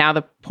it's now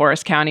the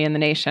poorest county in the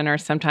nation, or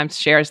sometimes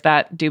shares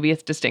that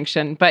dubious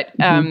distinction. But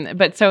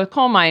so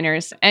coal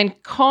miners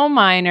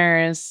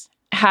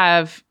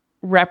have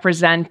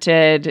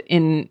represented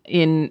in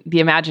the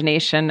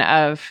imagination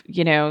of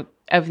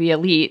the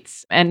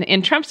elites, and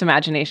in Trump's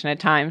imagination at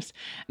times,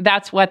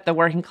 that's what the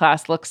working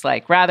class looks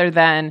like, rather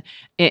than,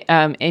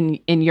 in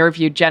your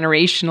view,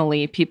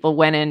 generationally, people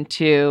went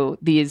into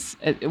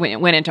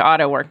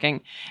auto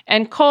working.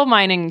 And coal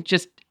mining,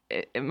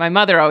 my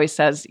mother always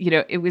says,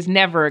 it was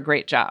never a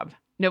great job.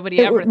 Nobody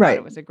ever thought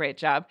it was a great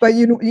job. But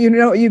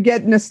you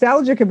get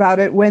nostalgic about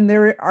it when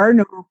there are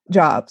no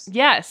jobs.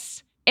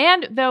 Yes.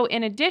 And though,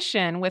 in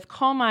addition, with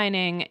coal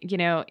mining,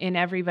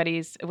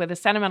 with a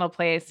sentimental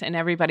place in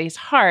everybody's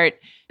heart,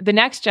 the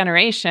next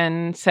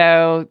generation,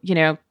 so,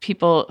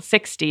 people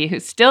 60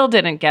 who still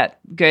didn't get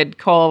good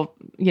coal,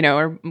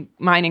 or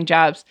mining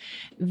jobs,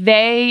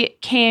 they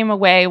came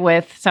away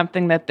with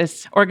something that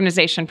this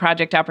organization,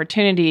 Project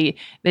Opportunity,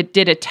 that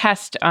did a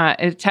test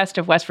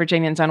of West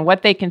Virginians on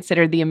what they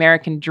considered the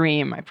American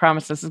dream. I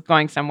promise this is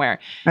going somewhere.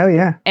 Oh,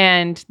 yeah.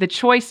 And the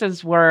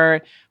choices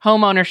were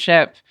home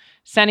ownership,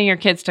 sending your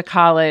kids to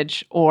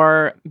college,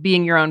 or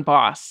being your own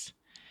boss.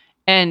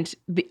 And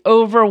the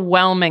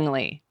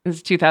overwhelmingly, this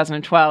is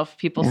 2012,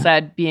 people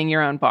said being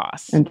your own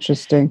boss.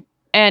 Interesting.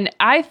 And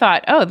I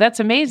thought, oh, that's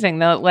amazing.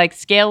 They'll like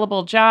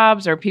scalable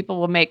jobs, or people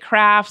will make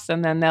crafts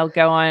and then they'll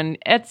go on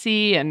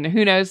Etsy and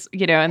who knows,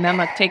 and then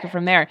they'll take it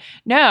from there.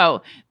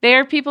 No,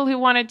 they're people who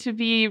wanted to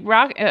be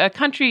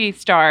country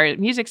stars,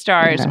 music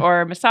stars,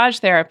 or massage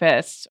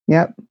therapists.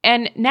 Yep.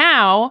 And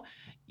now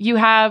you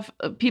have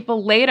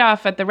people laid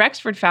off at the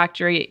Rexford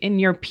factory in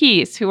your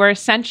piece who are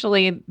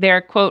essentially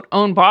their, quote,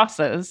 own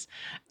bosses,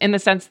 in the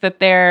sense that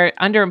they're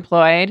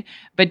underemployed,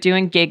 but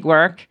doing gig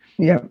work.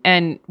 Yep.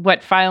 And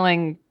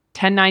filing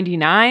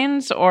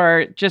 1099s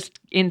or just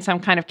in some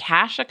kind of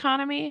cash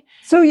economy?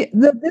 So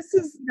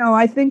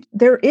I think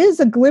there is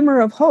a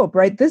glimmer of hope,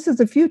 right? This is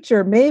a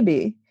future,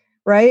 maybe,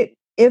 right?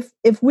 If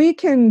we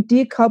can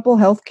decouple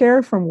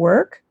healthcare from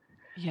work,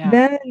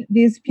 then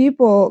these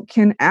people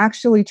can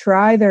actually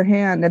try their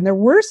hand. And there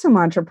were some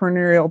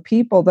entrepreneurial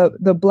people.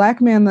 The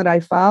Black man that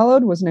I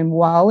followed was named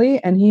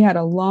Wally, and he had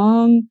a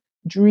long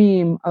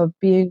dream of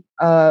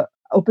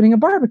opening a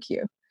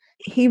barbecue.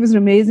 He was an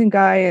amazing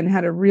guy and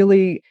had a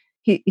really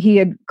He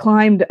had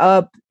climbed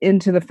up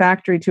into the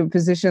factory to a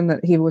position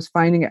that he was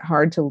finding it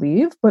hard to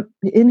leave. But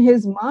in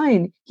his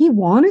mind, he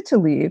wanted to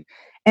leave.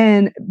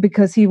 And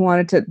because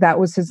that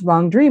was his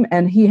long dream.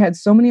 And he had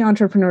so many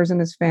entrepreneurs in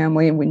his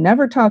family. And we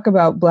never talk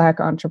about Black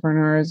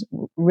entrepreneurs.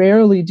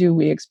 Rarely do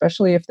we,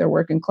 especially if they're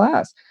working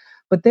class.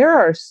 But there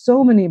are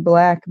so many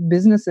Black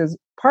businesses,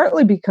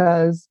 partly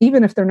because,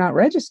 even if they're not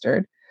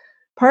registered,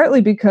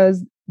 partly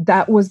because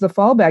that was the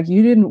fallback.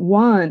 You didn't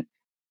want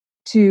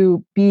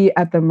to be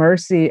at the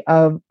mercy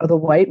of the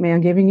white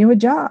man giving you a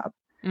job.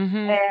 Mm-hmm.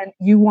 And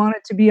you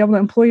wanted to be able to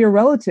employ your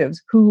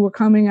relatives who were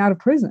coming out of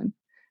prison.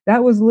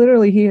 That was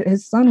literally,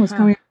 his son was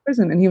coming out of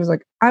prison, and he was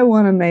like, I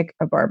want to make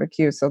a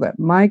barbecue so that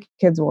my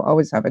kids will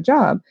always have a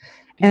job.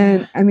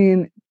 And I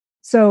mean,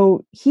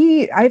 so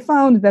I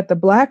found that the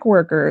Black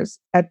workers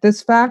at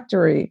this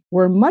factory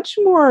were much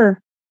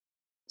more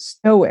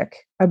stoic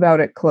about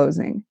it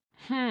closing.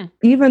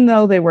 Even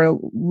though they were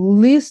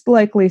least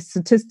likely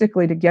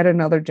statistically to get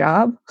another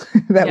job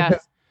that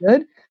was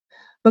good,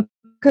 but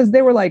because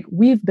they were like,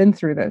 we've been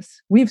through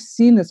this, we've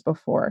seen this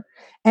before.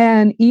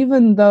 And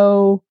even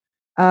though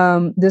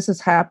this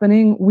is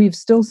happening, we've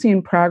still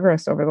seen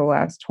progress over the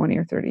last 20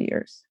 or 30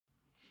 years.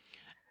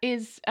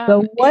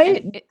 The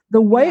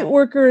white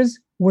workers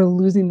were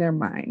losing their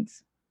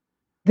minds.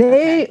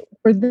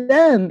 For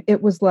them,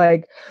 it was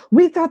like,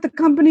 we thought the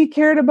company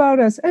cared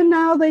about us, and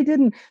now they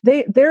didn't.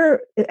 They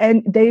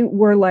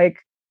were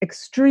like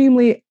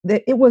extremely.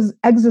 It was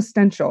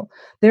existential.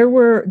 They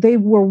were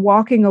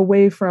walking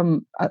away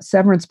from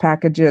severance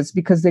packages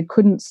because they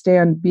couldn't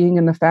stand being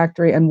in the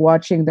factory and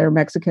watching their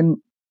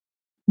Mexican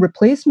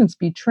replacements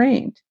be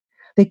trained.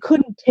 They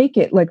couldn't take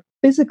it, like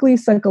physically,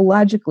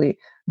 psychologically.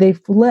 They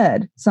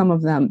fled, some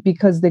of them,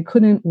 because they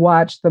couldn't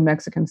watch the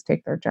Mexicans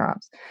take their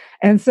jobs.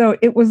 And so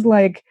it was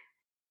like,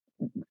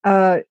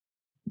 to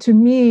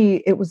me,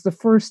 it was the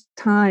first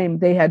time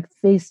they had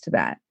faced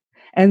that.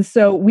 And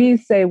so we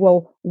say,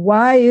 well,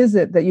 why is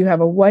it that you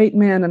have a white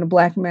man and a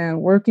Black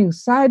man working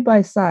side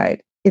by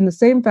side in the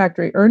same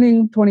factory,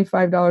 earning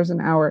 $25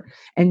 an hour,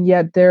 and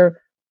yet their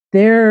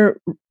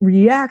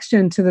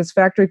reaction to this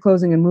factory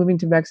closing and moving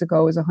to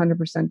Mexico is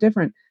 100%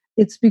 different?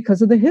 It's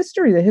because of the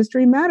history. The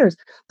history matters.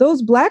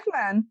 Those Black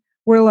men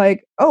were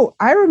like, oh,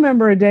 I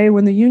remember a day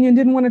when the union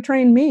didn't want to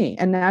train me,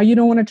 and now you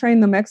don't want to train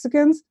the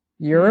Mexicans?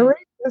 You're a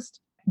racist.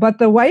 But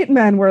the white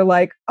men were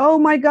like, oh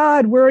my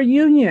God, we're a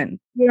union.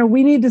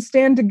 We need to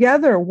stand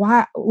together.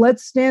 Why?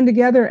 Let's stand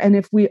together. And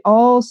if we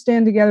all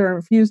stand together and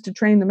refuse to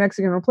train the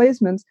Mexican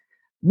replacements,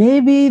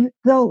 maybe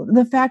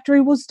the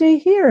factory will stay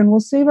here and we'll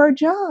save our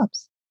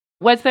jobs.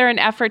 Was there an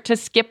effort to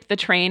skip the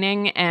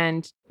training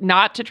and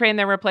not to train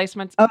their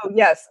replacements? Oh,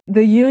 yes.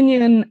 The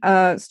union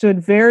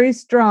stood very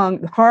strong.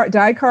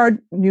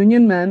 Die-hard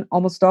union men,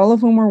 almost all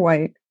of whom were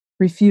white,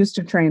 refused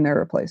to train their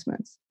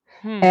replacements.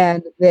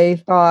 And they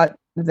thought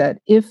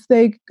that if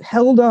they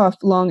held off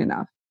long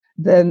enough,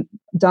 then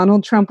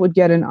Donald Trump would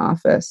get in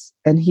office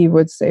and he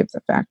would save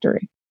the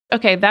factory.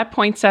 Okay, that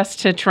points us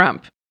to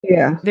Trump.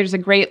 Yeah. There's a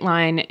great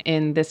line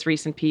in this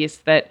recent piece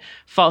that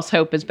false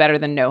hope is better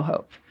than no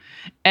hope.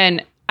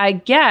 And I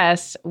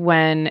guess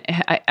when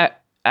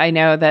I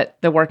know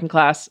that the working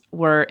class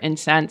were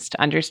incensed,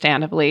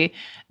 understandably,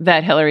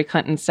 that Hillary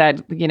Clinton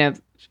said,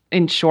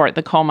 in short,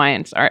 the coal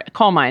mines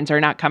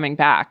are not coming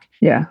back.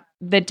 Yeah.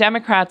 The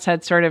Democrats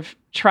had sort of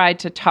tried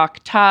to talk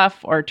tough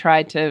or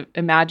tried to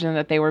imagine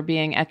that they were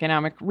being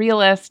economic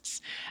realists.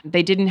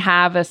 They didn't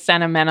have a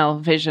sentimental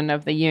vision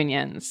of the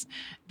unions.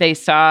 They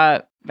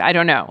saw, I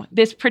don't know,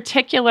 this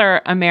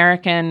particular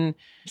American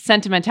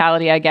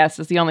sentimentality, I guess,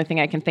 is the only thing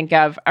I can think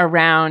of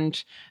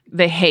around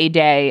the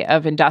heyday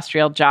of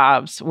industrial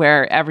jobs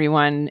where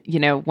everyone,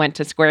 went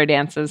to square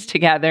dances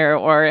together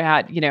or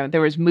had,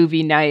 there was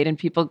movie night and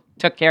people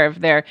took care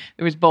of there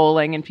was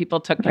bowling and people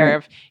took care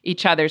of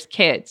each other's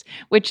kids,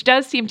 which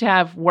does seem to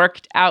have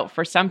worked out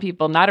for some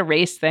people, not a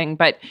race thing,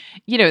 but,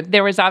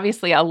 there was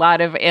obviously a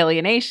lot of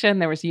alienation.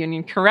 There was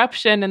union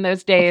corruption in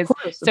those days.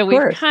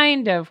 We've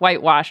kind of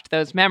whitewashed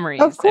those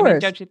memories. Of course. I mean,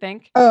 don't you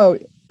think? Oh,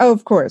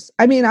 of course.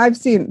 I mean,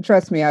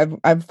 trust me,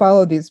 I've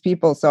followed these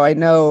people, so I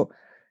know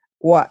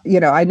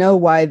I know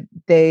why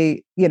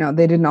they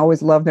didn't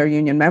always love their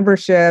union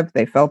membership.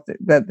 They felt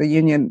that the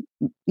union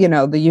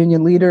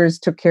leaders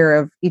took care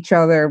of each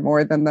other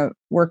more than the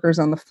workers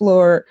on the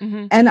floor.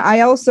 Mm-hmm. And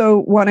I also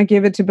want to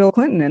give it to Bill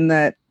Clinton in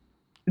that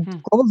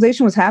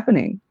globalization was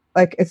happening.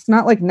 Like, it's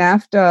not like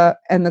NAFTA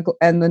and the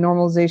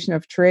normalization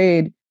of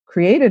trade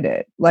created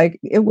it. Like,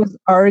 it was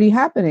already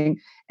happening.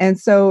 And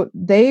so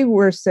they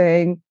were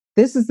saying,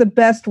 this is the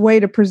best way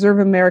to preserve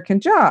American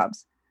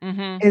jobs.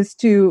 Mm-hmm. is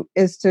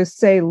to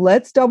say,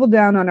 let's double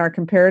down on our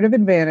comparative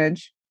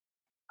advantage,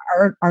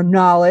 our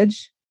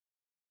knowledge,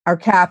 our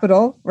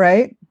capital,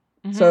 right?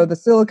 Mm-hmm. So the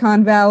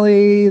Silicon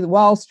Valley, the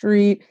Wall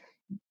Street,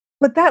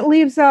 but that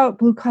leaves out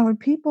blue collar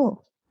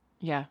people.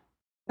 Yeah.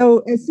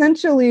 So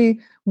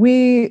essentially,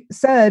 we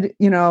said,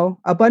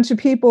 a bunch of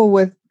people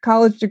with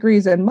college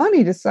degrees and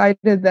money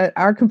decided that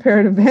our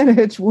comparative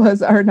advantage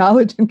was our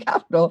knowledge and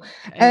capital,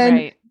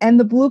 and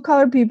the blue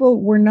collar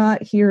people were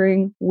not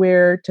hearing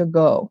where to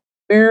go.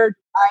 Where do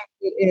I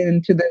fit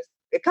into this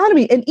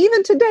economy? And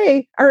even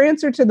today, our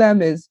answer to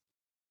them is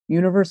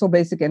universal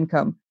basic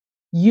income.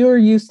 You're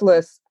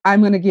useless. I'm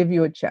going to give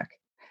you a check.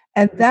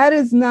 And that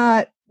is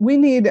not, we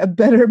need a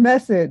better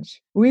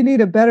message. We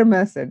need a better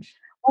message.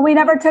 Well, we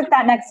never took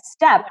that next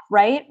step,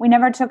 right? We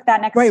never took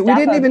that next step. Right. We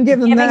didn't even give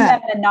them that. Giving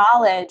them the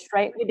knowledge,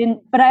 right? We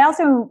didn't, but I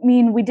also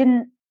mean we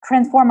didn't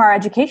transform our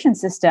education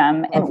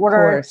system in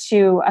order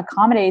to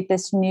accommodate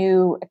this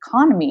new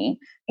economy.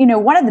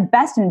 One of the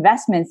best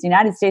investments the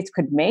United States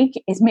could make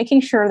is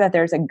making sure that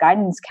there's a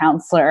guidance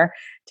counselor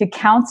to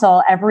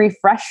counsel every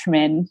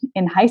freshman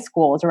in high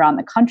schools around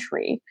the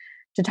country,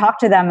 to talk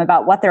to them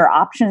about what their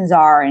options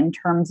are in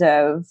terms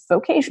of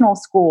vocational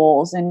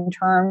schools, in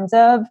terms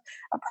of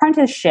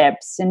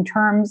apprenticeships, in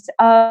terms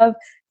of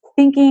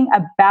thinking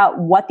about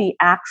what the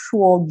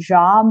actual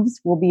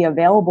jobs will be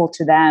available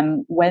to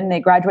them when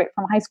they graduate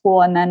from high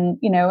school and then,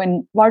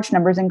 in large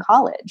numbers in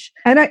college.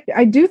 And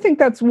I do think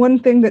that's one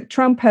thing that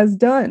Trump has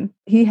done.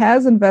 He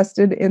has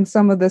invested in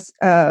some of this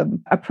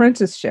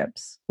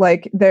apprenticeships,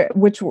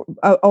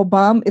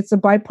 Obama, it's a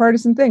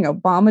bipartisan thing.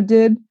 Obama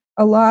did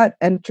a lot,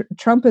 and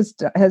Trump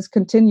has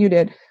continued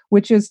it,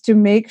 which is to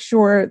make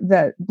sure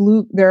that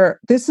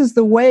this is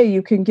the way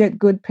you can get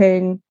good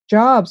paying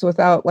jobs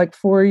without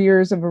 4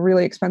 years of a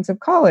really expensive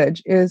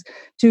college, is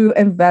to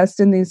invest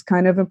in these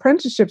kind of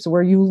apprenticeships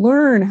where you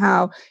learn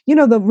how,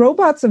 the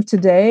robots of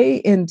today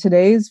in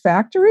today's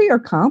factory are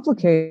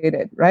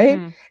complicated, right?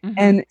 Mm-hmm.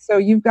 And so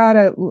you've got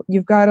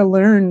to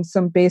learn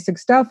some basic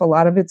stuff. A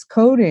lot of it's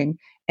coding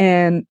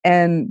and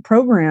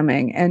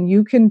programming, and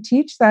you can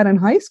teach that in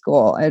high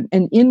school and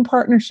in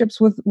partnerships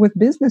with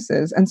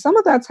businesses. And some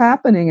of that's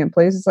happening in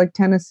places like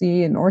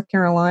Tennessee and North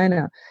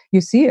Carolina.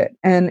 You see it,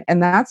 and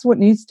that's what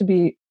needs to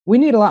be. We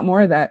need a lot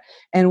more of that,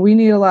 and we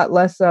need a lot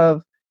less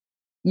of,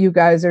 you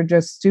guys are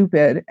just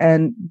stupid,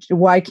 and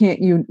why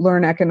can't you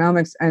learn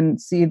economics and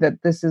see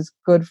that this is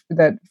good,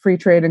 that free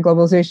trade and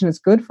globalization is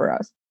good for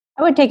us?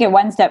 I would take it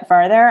one step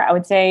further. I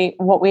would say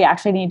what we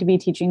actually need to be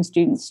teaching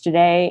students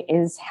today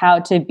is how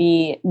to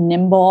be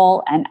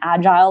nimble and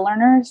agile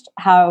learners,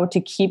 how to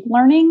keep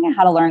learning,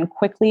 how to learn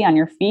quickly on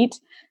your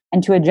feet,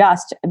 and to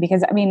adjust.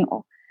 Because,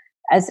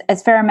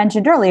 as Farah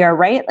mentioned earlier,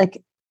 right?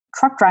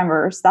 Truck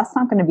drivers, that's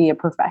not going to be a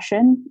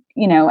profession,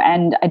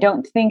 and I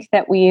don't think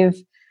that we've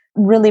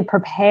really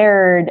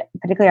prepared,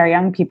 particularly our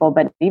young people,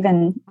 but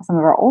even some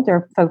of our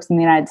older folks in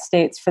the United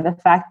States, for the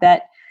fact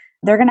that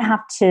they're going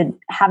to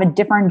have a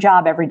different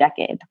job every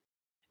decade.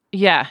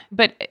 Yeah,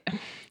 but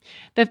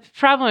the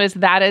problem is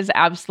that is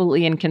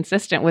absolutely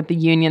inconsistent with the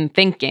union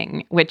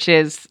thinking, which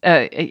is,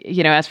 as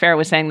Farah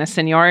was saying, the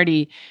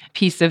seniority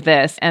piece of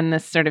this and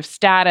this sort of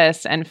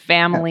status and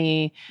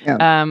family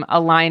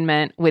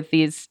alignment with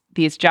these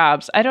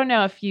jobs. I don't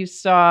know if you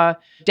saw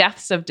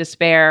Deaths of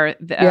Despair.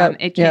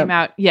 It came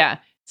out. Yeah.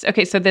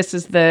 Okay, so this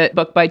is the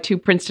book by two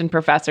Princeton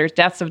professors,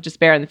 Deaths of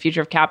Despair and the Future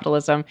of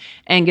Capitalism,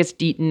 Angus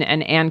Deaton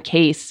and Ann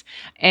Case.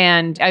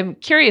 And I'm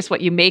curious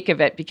what you make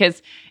of it,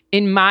 because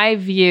in my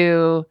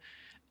view,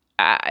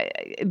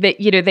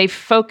 they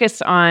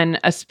focus on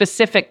a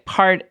specific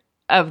part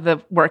of the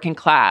working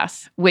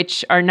class,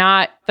 which are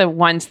not the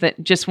ones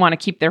that just want to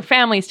keep their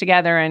families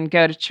together and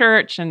go to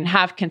church and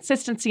have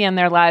consistency in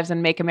their lives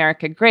and make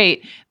America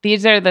great.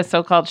 These are the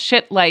so-called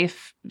shit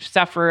life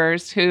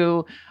sufferers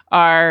who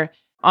are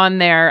on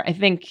there. I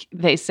think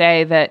they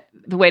say that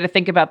the way to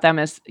think about them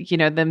is,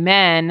 the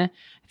men,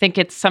 I think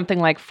it's something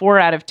like 4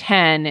 out of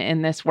 10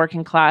 in this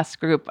working class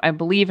group, I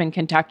believe in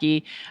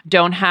Kentucky,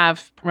 don't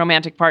have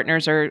romantic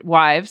partners or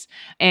wives.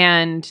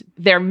 And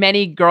there are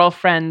many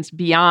girlfriends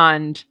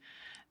beyond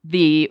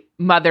the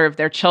mother of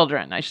their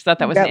children. I just thought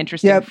that was an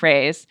interesting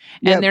phrase.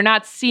 And they're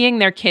not seeing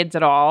their kids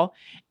at all.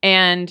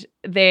 And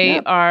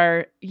they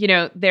are,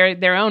 they're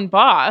their own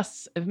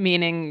boss,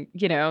 meaning,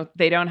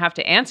 they don't have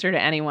to answer to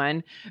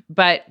anyone.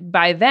 But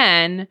by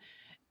then,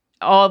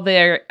 all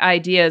their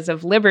ideas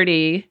of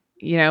liberty,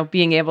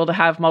 being able to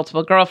have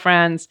multiple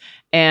girlfriends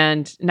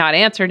and not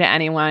answer to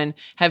anyone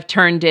have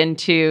turned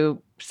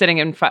into sitting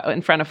in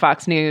front of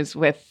Fox News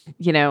with,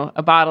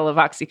 a bottle of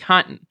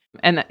OxyContin,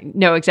 and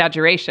no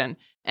exaggeration.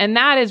 And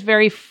that is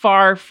very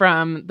far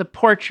from the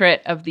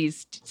portrait of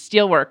these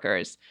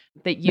steelworkers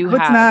that you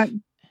have.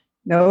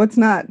 No, it's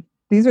not.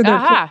 These are their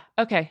kids.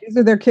 Okay. These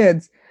are their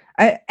kids.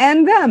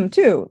 And them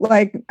too.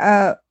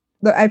 I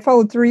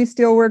followed 3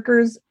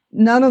 steelworkers.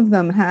 None of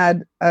them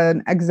had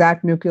an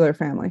exact nuclear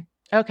family.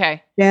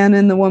 Okay. Jan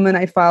and the woman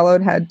I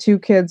followed had 2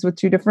 kids with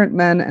 2 different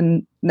men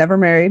and never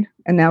married.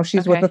 And now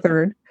she's with a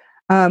third.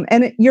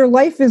 Your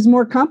life is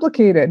more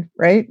complicated,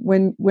 right?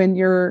 When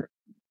you're,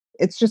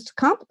 it's just,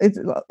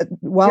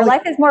 your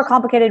life is more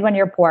complicated when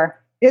you're poor.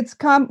 It's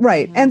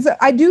right. Mm-hmm. And so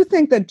I do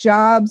think that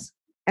jobs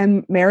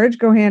and marriage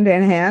go hand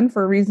in hand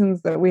for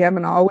reasons that we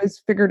haven't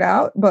always figured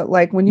out. But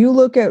when you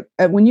look at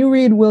when you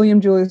read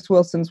William Julius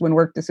Wilson's When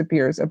Work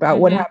Disappears about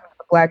what happened to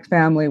the Black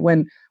family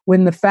when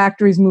the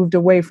factories moved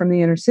away from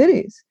the inner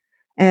cities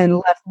and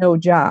left no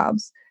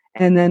jobs,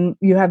 and then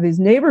you have these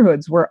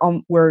neighborhoods where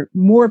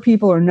more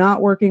people are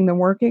not working than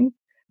working.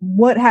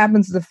 What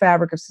happens to the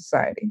fabric of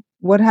society?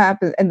 What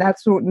happens? And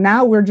that's what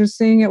now we're just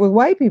seeing it with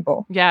white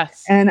people.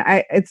 Yes. And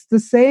it's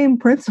the same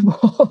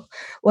principle.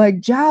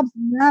 Jobs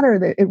matter.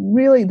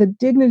 The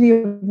dignity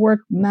of work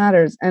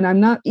matters. And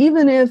I'm not,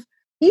 even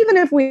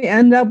if we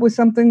end up with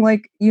something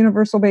like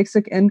universal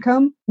basic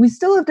income, we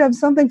still have to have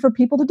something for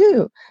people to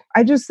do.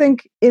 I just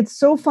think it's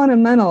so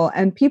fundamental,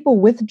 and people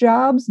with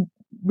jobs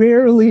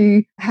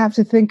rarely have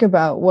to think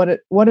about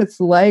what it's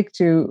like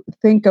to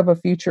think of a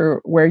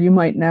future where you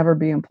might never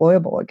be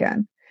employable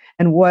again,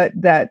 and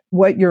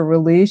what your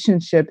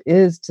relationship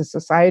is to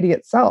society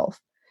itself.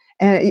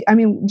 And I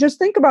mean, just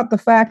think about the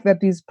fact that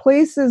these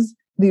places,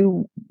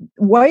 the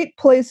white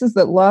places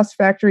that lost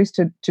factories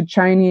to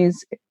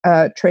Chinese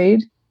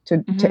trade,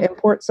 to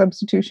import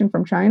substitution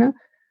from China,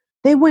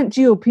 they went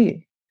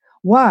GOP.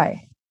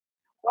 Why?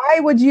 Why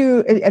would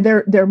you?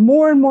 They're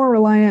more and more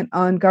reliant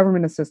on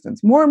government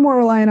assistance, more and more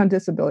reliant on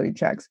disability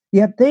checks.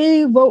 Yet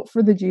they vote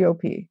for the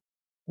GOP.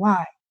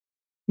 Why?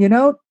 They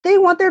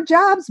want their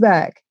jobs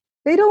back.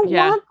 They don't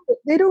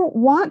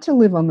want to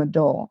live on the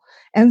dole.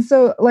 And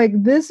so,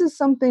 this is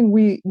something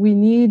we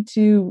need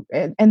to.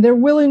 And they're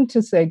willing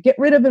to say, get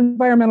rid of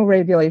environmental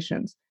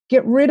regulations,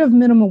 get rid of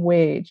minimum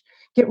wage,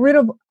 get rid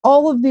of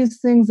all of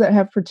these things that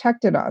have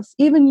protected us.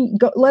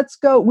 Let's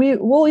go.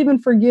 We'll even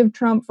forgive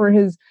Trump for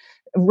his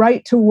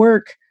right to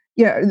work,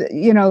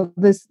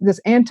 this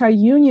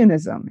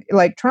anti-unionism.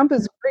 Trump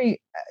is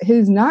great.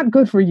 He's not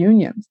good for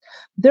unions.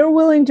 They're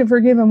willing to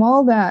forgive him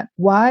all that.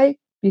 Why?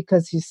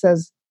 Because he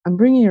says, I'm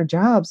bringing your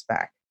jobs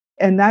back.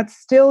 And that's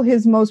still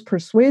his most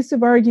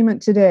persuasive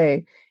argument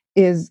today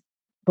is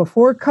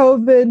before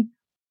COVID,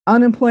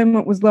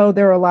 unemployment was low.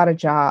 There were a lot of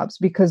jobs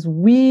because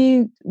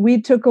we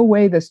took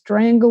away the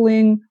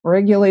strangling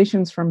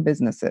regulations from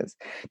businesses.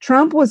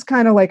 Trump was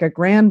kind of like a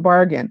grand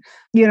bargain.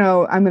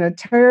 I'm going to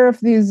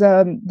tariff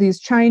these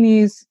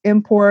Chinese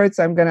imports.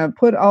 I'm going to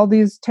put all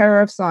these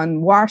tariffs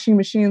on washing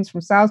machines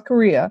from South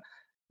Korea,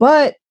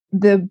 but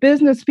the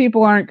business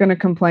people aren't going to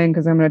complain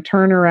because I'm going to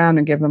turn around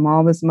and give them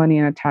all this money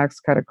and a tax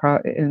cut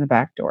across in the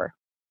back door.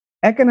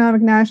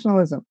 Economic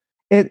nationalism.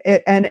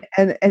 And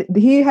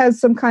he has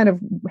some kind of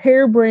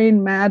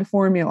harebrained mad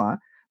formula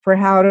for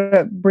how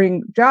to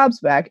bring jobs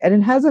back. And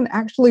it hasn't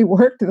actually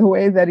worked the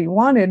way that he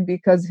wanted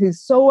because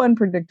he's so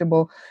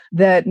unpredictable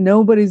that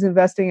nobody's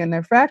investing in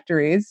their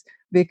factories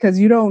because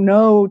you don't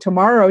know,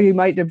 tomorrow he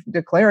might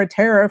declare a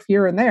tariff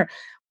here and there.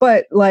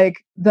 But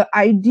the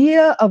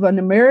idea of an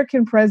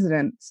American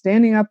president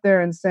standing up there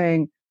and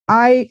saying,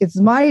 it's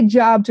my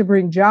job to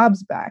bring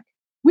jobs back.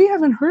 We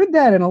haven't heard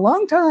that in a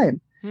long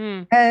time.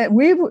 And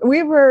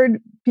we've heard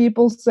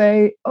people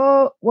say,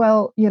 oh,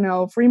 well,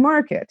 free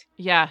market.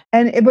 Yeah.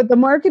 But the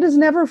market is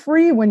never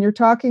free when you're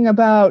talking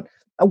about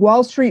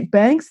Wall Street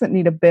banks that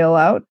need a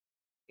bailout.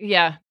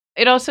 Yeah.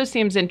 It also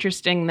seems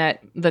interesting that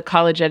the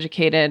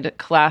college-educated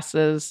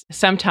classes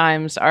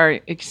sometimes are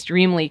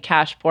extremely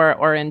cash poor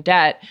or in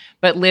debt,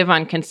 but live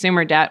on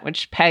consumer debt,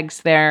 which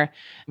pegs their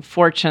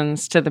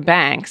fortunes to the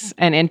banks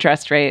and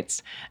interest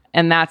rates.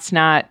 And that's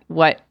not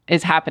what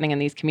is happening in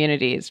these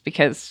communities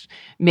because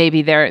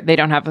maybe they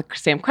don't have the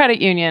same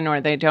credit union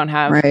or they don't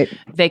have,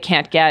 they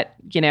can't get,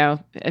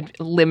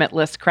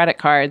 limitless credit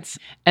cards.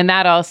 And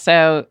that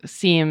also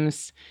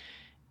seems,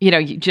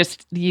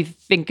 you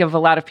think of a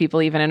lot of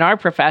people, even in our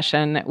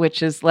profession,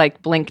 which is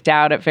blinked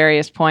out at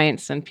various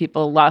points, and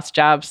people lost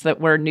jobs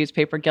that were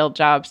newspaper guild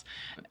jobs.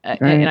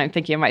 and I'm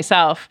thinking of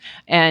myself,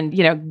 and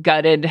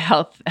gutted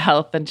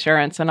health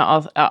insurance and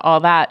all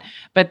that.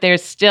 But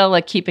there's still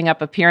a keeping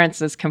up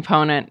appearances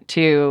component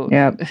to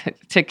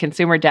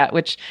consumer debt,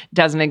 which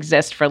doesn't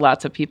exist for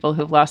lots of people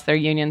who've lost their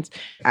unions.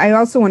 I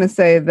also want to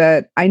say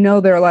that I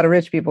know there are a lot of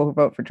rich people who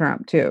vote for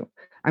Trump too.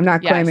 I'm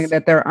not claiming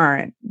that there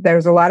aren't.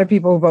 There's a lot of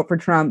people who vote for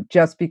Trump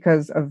just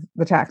because of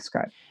the tax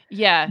cut.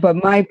 Yeah. But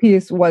my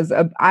piece was,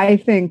 I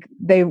think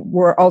they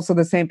were also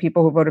the same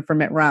people who voted for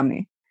Mitt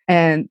Romney.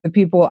 And the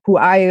people who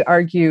I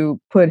argue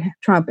put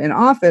Trump in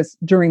office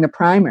during the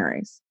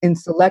primaries in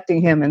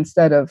selecting him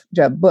instead of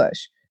Jeb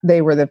Bush,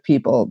 they were the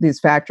people, these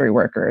factory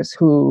workers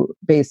who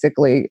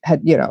basically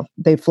had,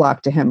 they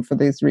flocked to him for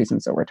these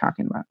reasons that we're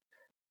talking about.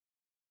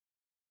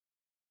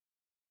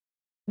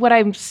 What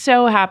I'm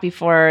so happy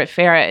for,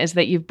 Farah, is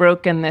that you've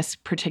broken this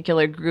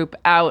particular group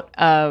out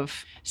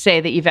of, say,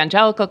 the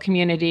evangelical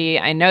community.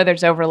 I know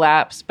there's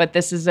overlaps, but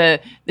this is a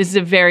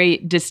very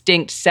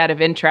distinct set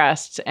of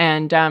interests.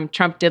 And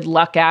Trump did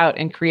luck out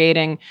in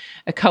creating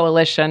a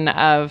coalition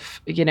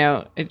of,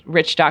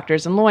 rich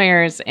doctors and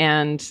lawyers.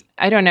 And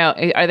I don't know,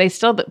 are they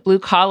still blue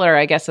collar,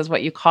 I guess is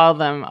what you call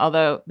them,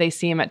 although they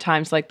seem at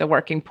times like the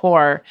working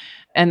poor,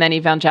 and then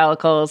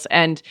evangelicals.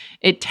 And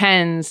it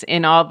tends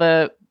in all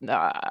the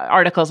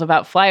articles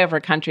about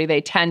flyover country,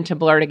 they tend to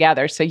blur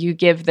together. So you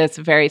give this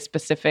very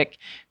specific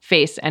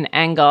face and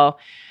angle.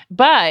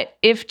 But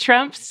if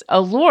Trump's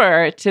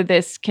allure to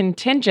this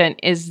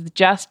contingent is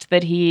just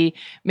that he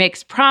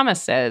makes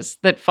promises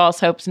that false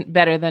hope's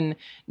better than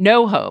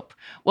no hope,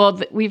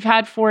 well, we've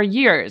had 4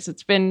 years.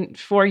 It's been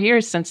 4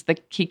 years since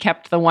he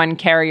kept the one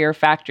carrier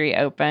factory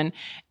open.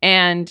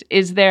 And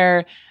is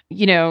there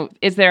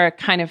a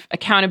kind of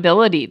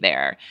accountability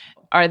there?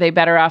 Are they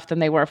better off than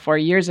they were 4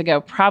 years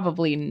ago?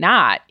 Probably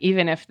not,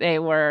 even if they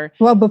were.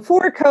 Well,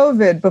 before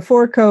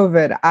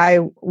COVID, I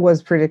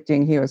was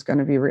predicting he was going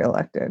to be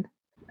reelected.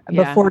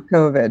 Before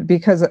COVID,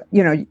 because,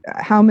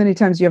 how many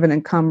times do you have an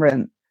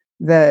incumbent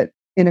that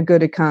in a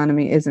good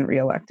economy isn't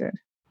reelected,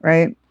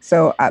 right?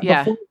 So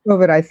before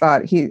COVID, I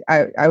thought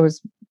I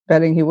was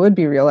betting he would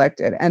be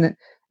reelected. And,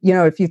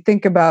 if you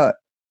think about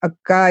a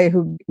guy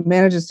who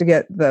manages to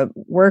get the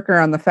worker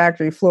on the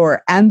factory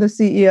floor and the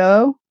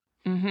CEO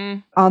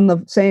on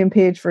the same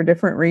page for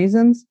different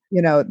reasons,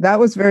 that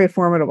was very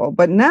formidable.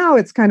 But now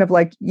it's kind of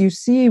like you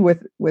see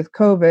with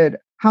COVID,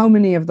 how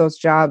many of those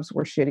jobs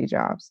were shitty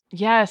jobs?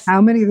 Yes.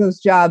 How many of those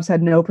jobs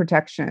had no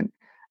protection?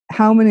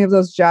 How many of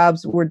those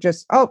jobs were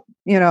just,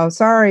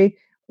 sorry.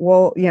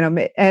 Well,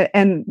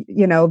 and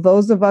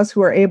those of us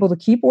who are able to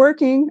keep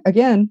working,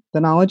 again, the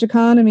knowledge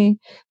economy,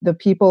 the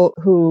people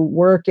who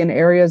work in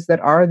areas that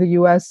are the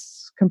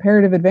U.S.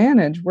 comparative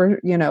advantage,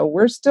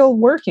 we're still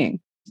working.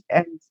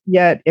 And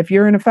yet, if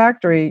you're in a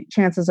factory,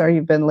 chances are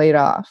you've been laid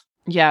off.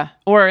 Yeah.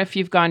 Or if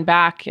you've gone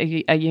back,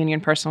 a union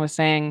person was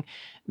saying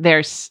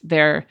there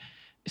are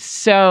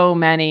so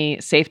many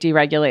safety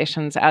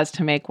regulations as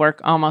to make work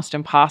almost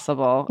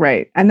impossible.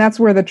 Right. And that's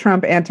where the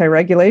Trump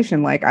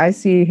anti-regulation, I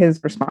see his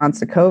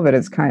response to COVID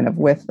is kind of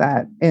with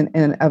that in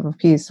of a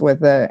piece with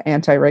the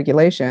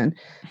anti-regulation.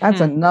 That's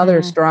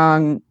another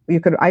strong,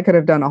 I could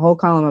have done a whole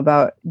column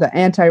about the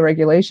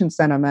anti-regulation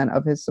sentiment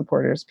of his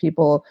supporters,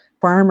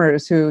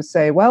 farmers who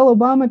say, well,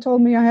 Obama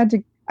told me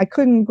I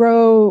couldn't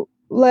grow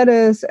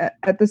lettuce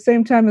at the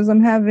same time as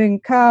I'm having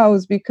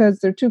cows because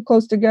they're too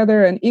close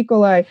together and E.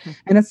 coli.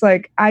 And it's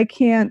like, I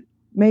can't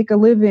make a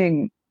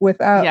living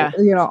without,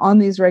 on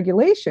these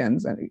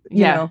regulations. And,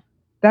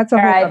 that's a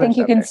whole other I think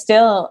you can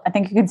still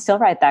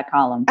write that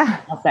column,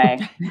 I'll say.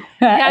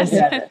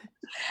 Yes.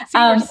 So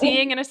you're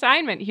seeing an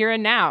assignment here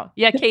and now.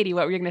 Yeah, Katie,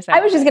 what were you going to say? I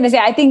was just going to say,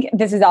 I think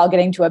this is all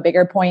getting to a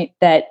bigger point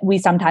that we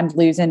sometimes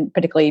lose in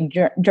particularly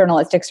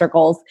journalistic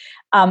circles.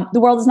 The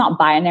world is not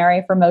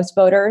binary for most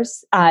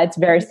voters. It's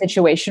very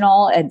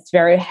situational. It's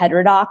very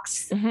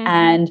heterodox.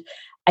 And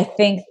I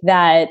think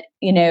that,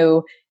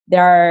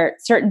 there are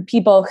certain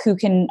people who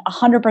can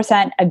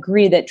 100%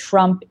 agree that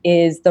Trump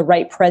is the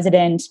right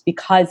president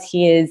because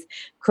he is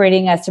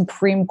creating a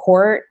Supreme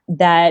Court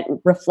that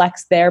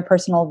reflects their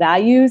personal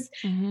values,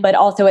 but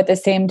also at the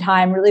same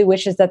time really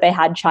wishes that they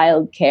had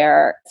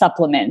childcare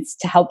supplements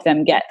to help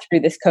them get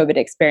through this COVID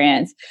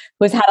experience,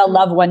 who has had a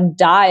loved one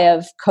die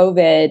of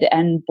COVID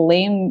and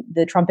blame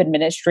the Trump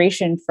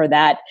administration for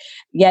that,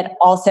 yet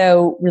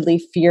also really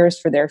fears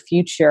for their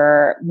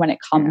future when it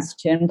comes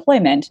to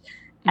employment.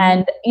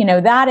 And,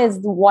 that is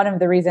one of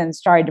the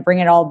reasons, sorry, to bring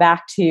it all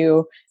back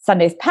to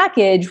Sunday's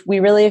package, we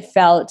really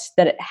felt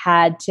that it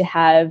had to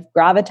have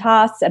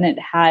gravitas and it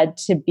had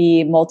to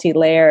be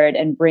multi-layered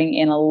and bring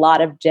in a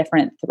lot of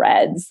different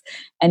threads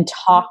and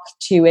talk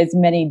to as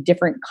many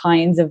different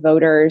kinds of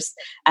voters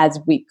as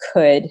we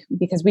could,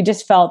 because we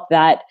just felt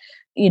that,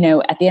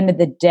 at the end of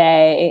the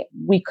day,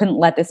 we couldn't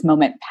let this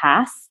moment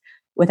pass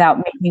without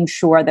making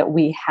sure that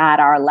we had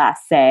our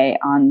last say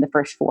on the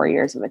first 4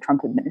 years of the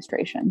Trump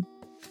administration.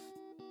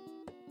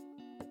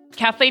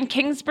 Kathleen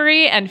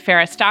Kingsbury and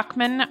Farah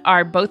Stockman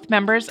are both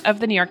members of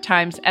the New York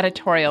Times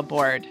editorial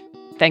board.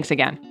 Thanks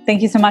again.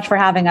 Thank you so much for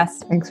having us.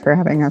 Thanks for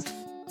having us.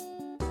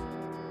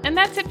 And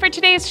that's it for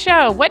today's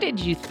show. What did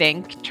you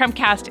think?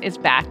 Trumpcast is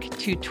back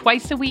to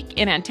twice a week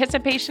in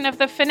anticipation of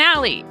the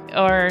finale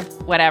or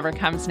whatever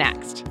comes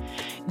next.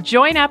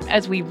 Join up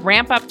as we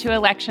ramp up to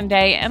Election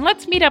Day, and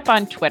let's meet up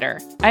on Twitter.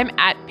 I'm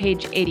at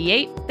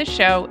Page88. The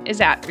show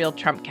is at Real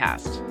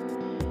Trumpcast.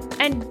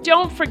 And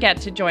don't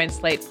forget to join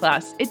Slate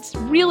Plus. It's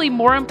really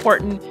more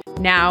important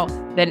now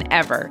than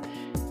ever.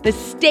 The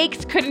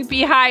stakes couldn't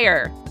be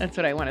higher. That's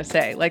what I want to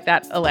say, like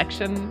that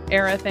election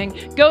era thing.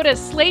 Go to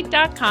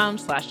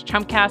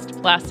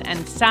slate.com/Trumpcast Plus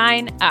and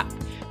sign up.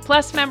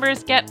 Plus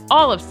members get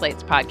all of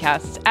Slate's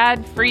podcasts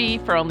ad-free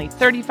for only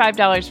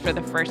 $35 for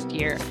the first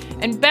year.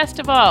 And best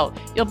of all,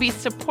 you'll be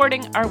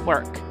supporting our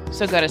work.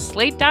 So go to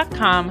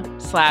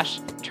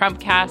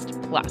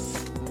slate.com/Trumpcast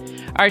Plus.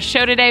 Our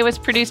show today was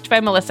produced by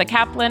Melissa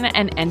Kaplan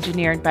and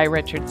engineered by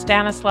Richard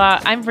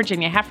Stanislaw. I'm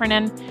Virginia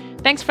Heffernan.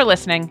 Thanks for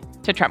listening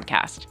to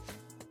Trumpcast.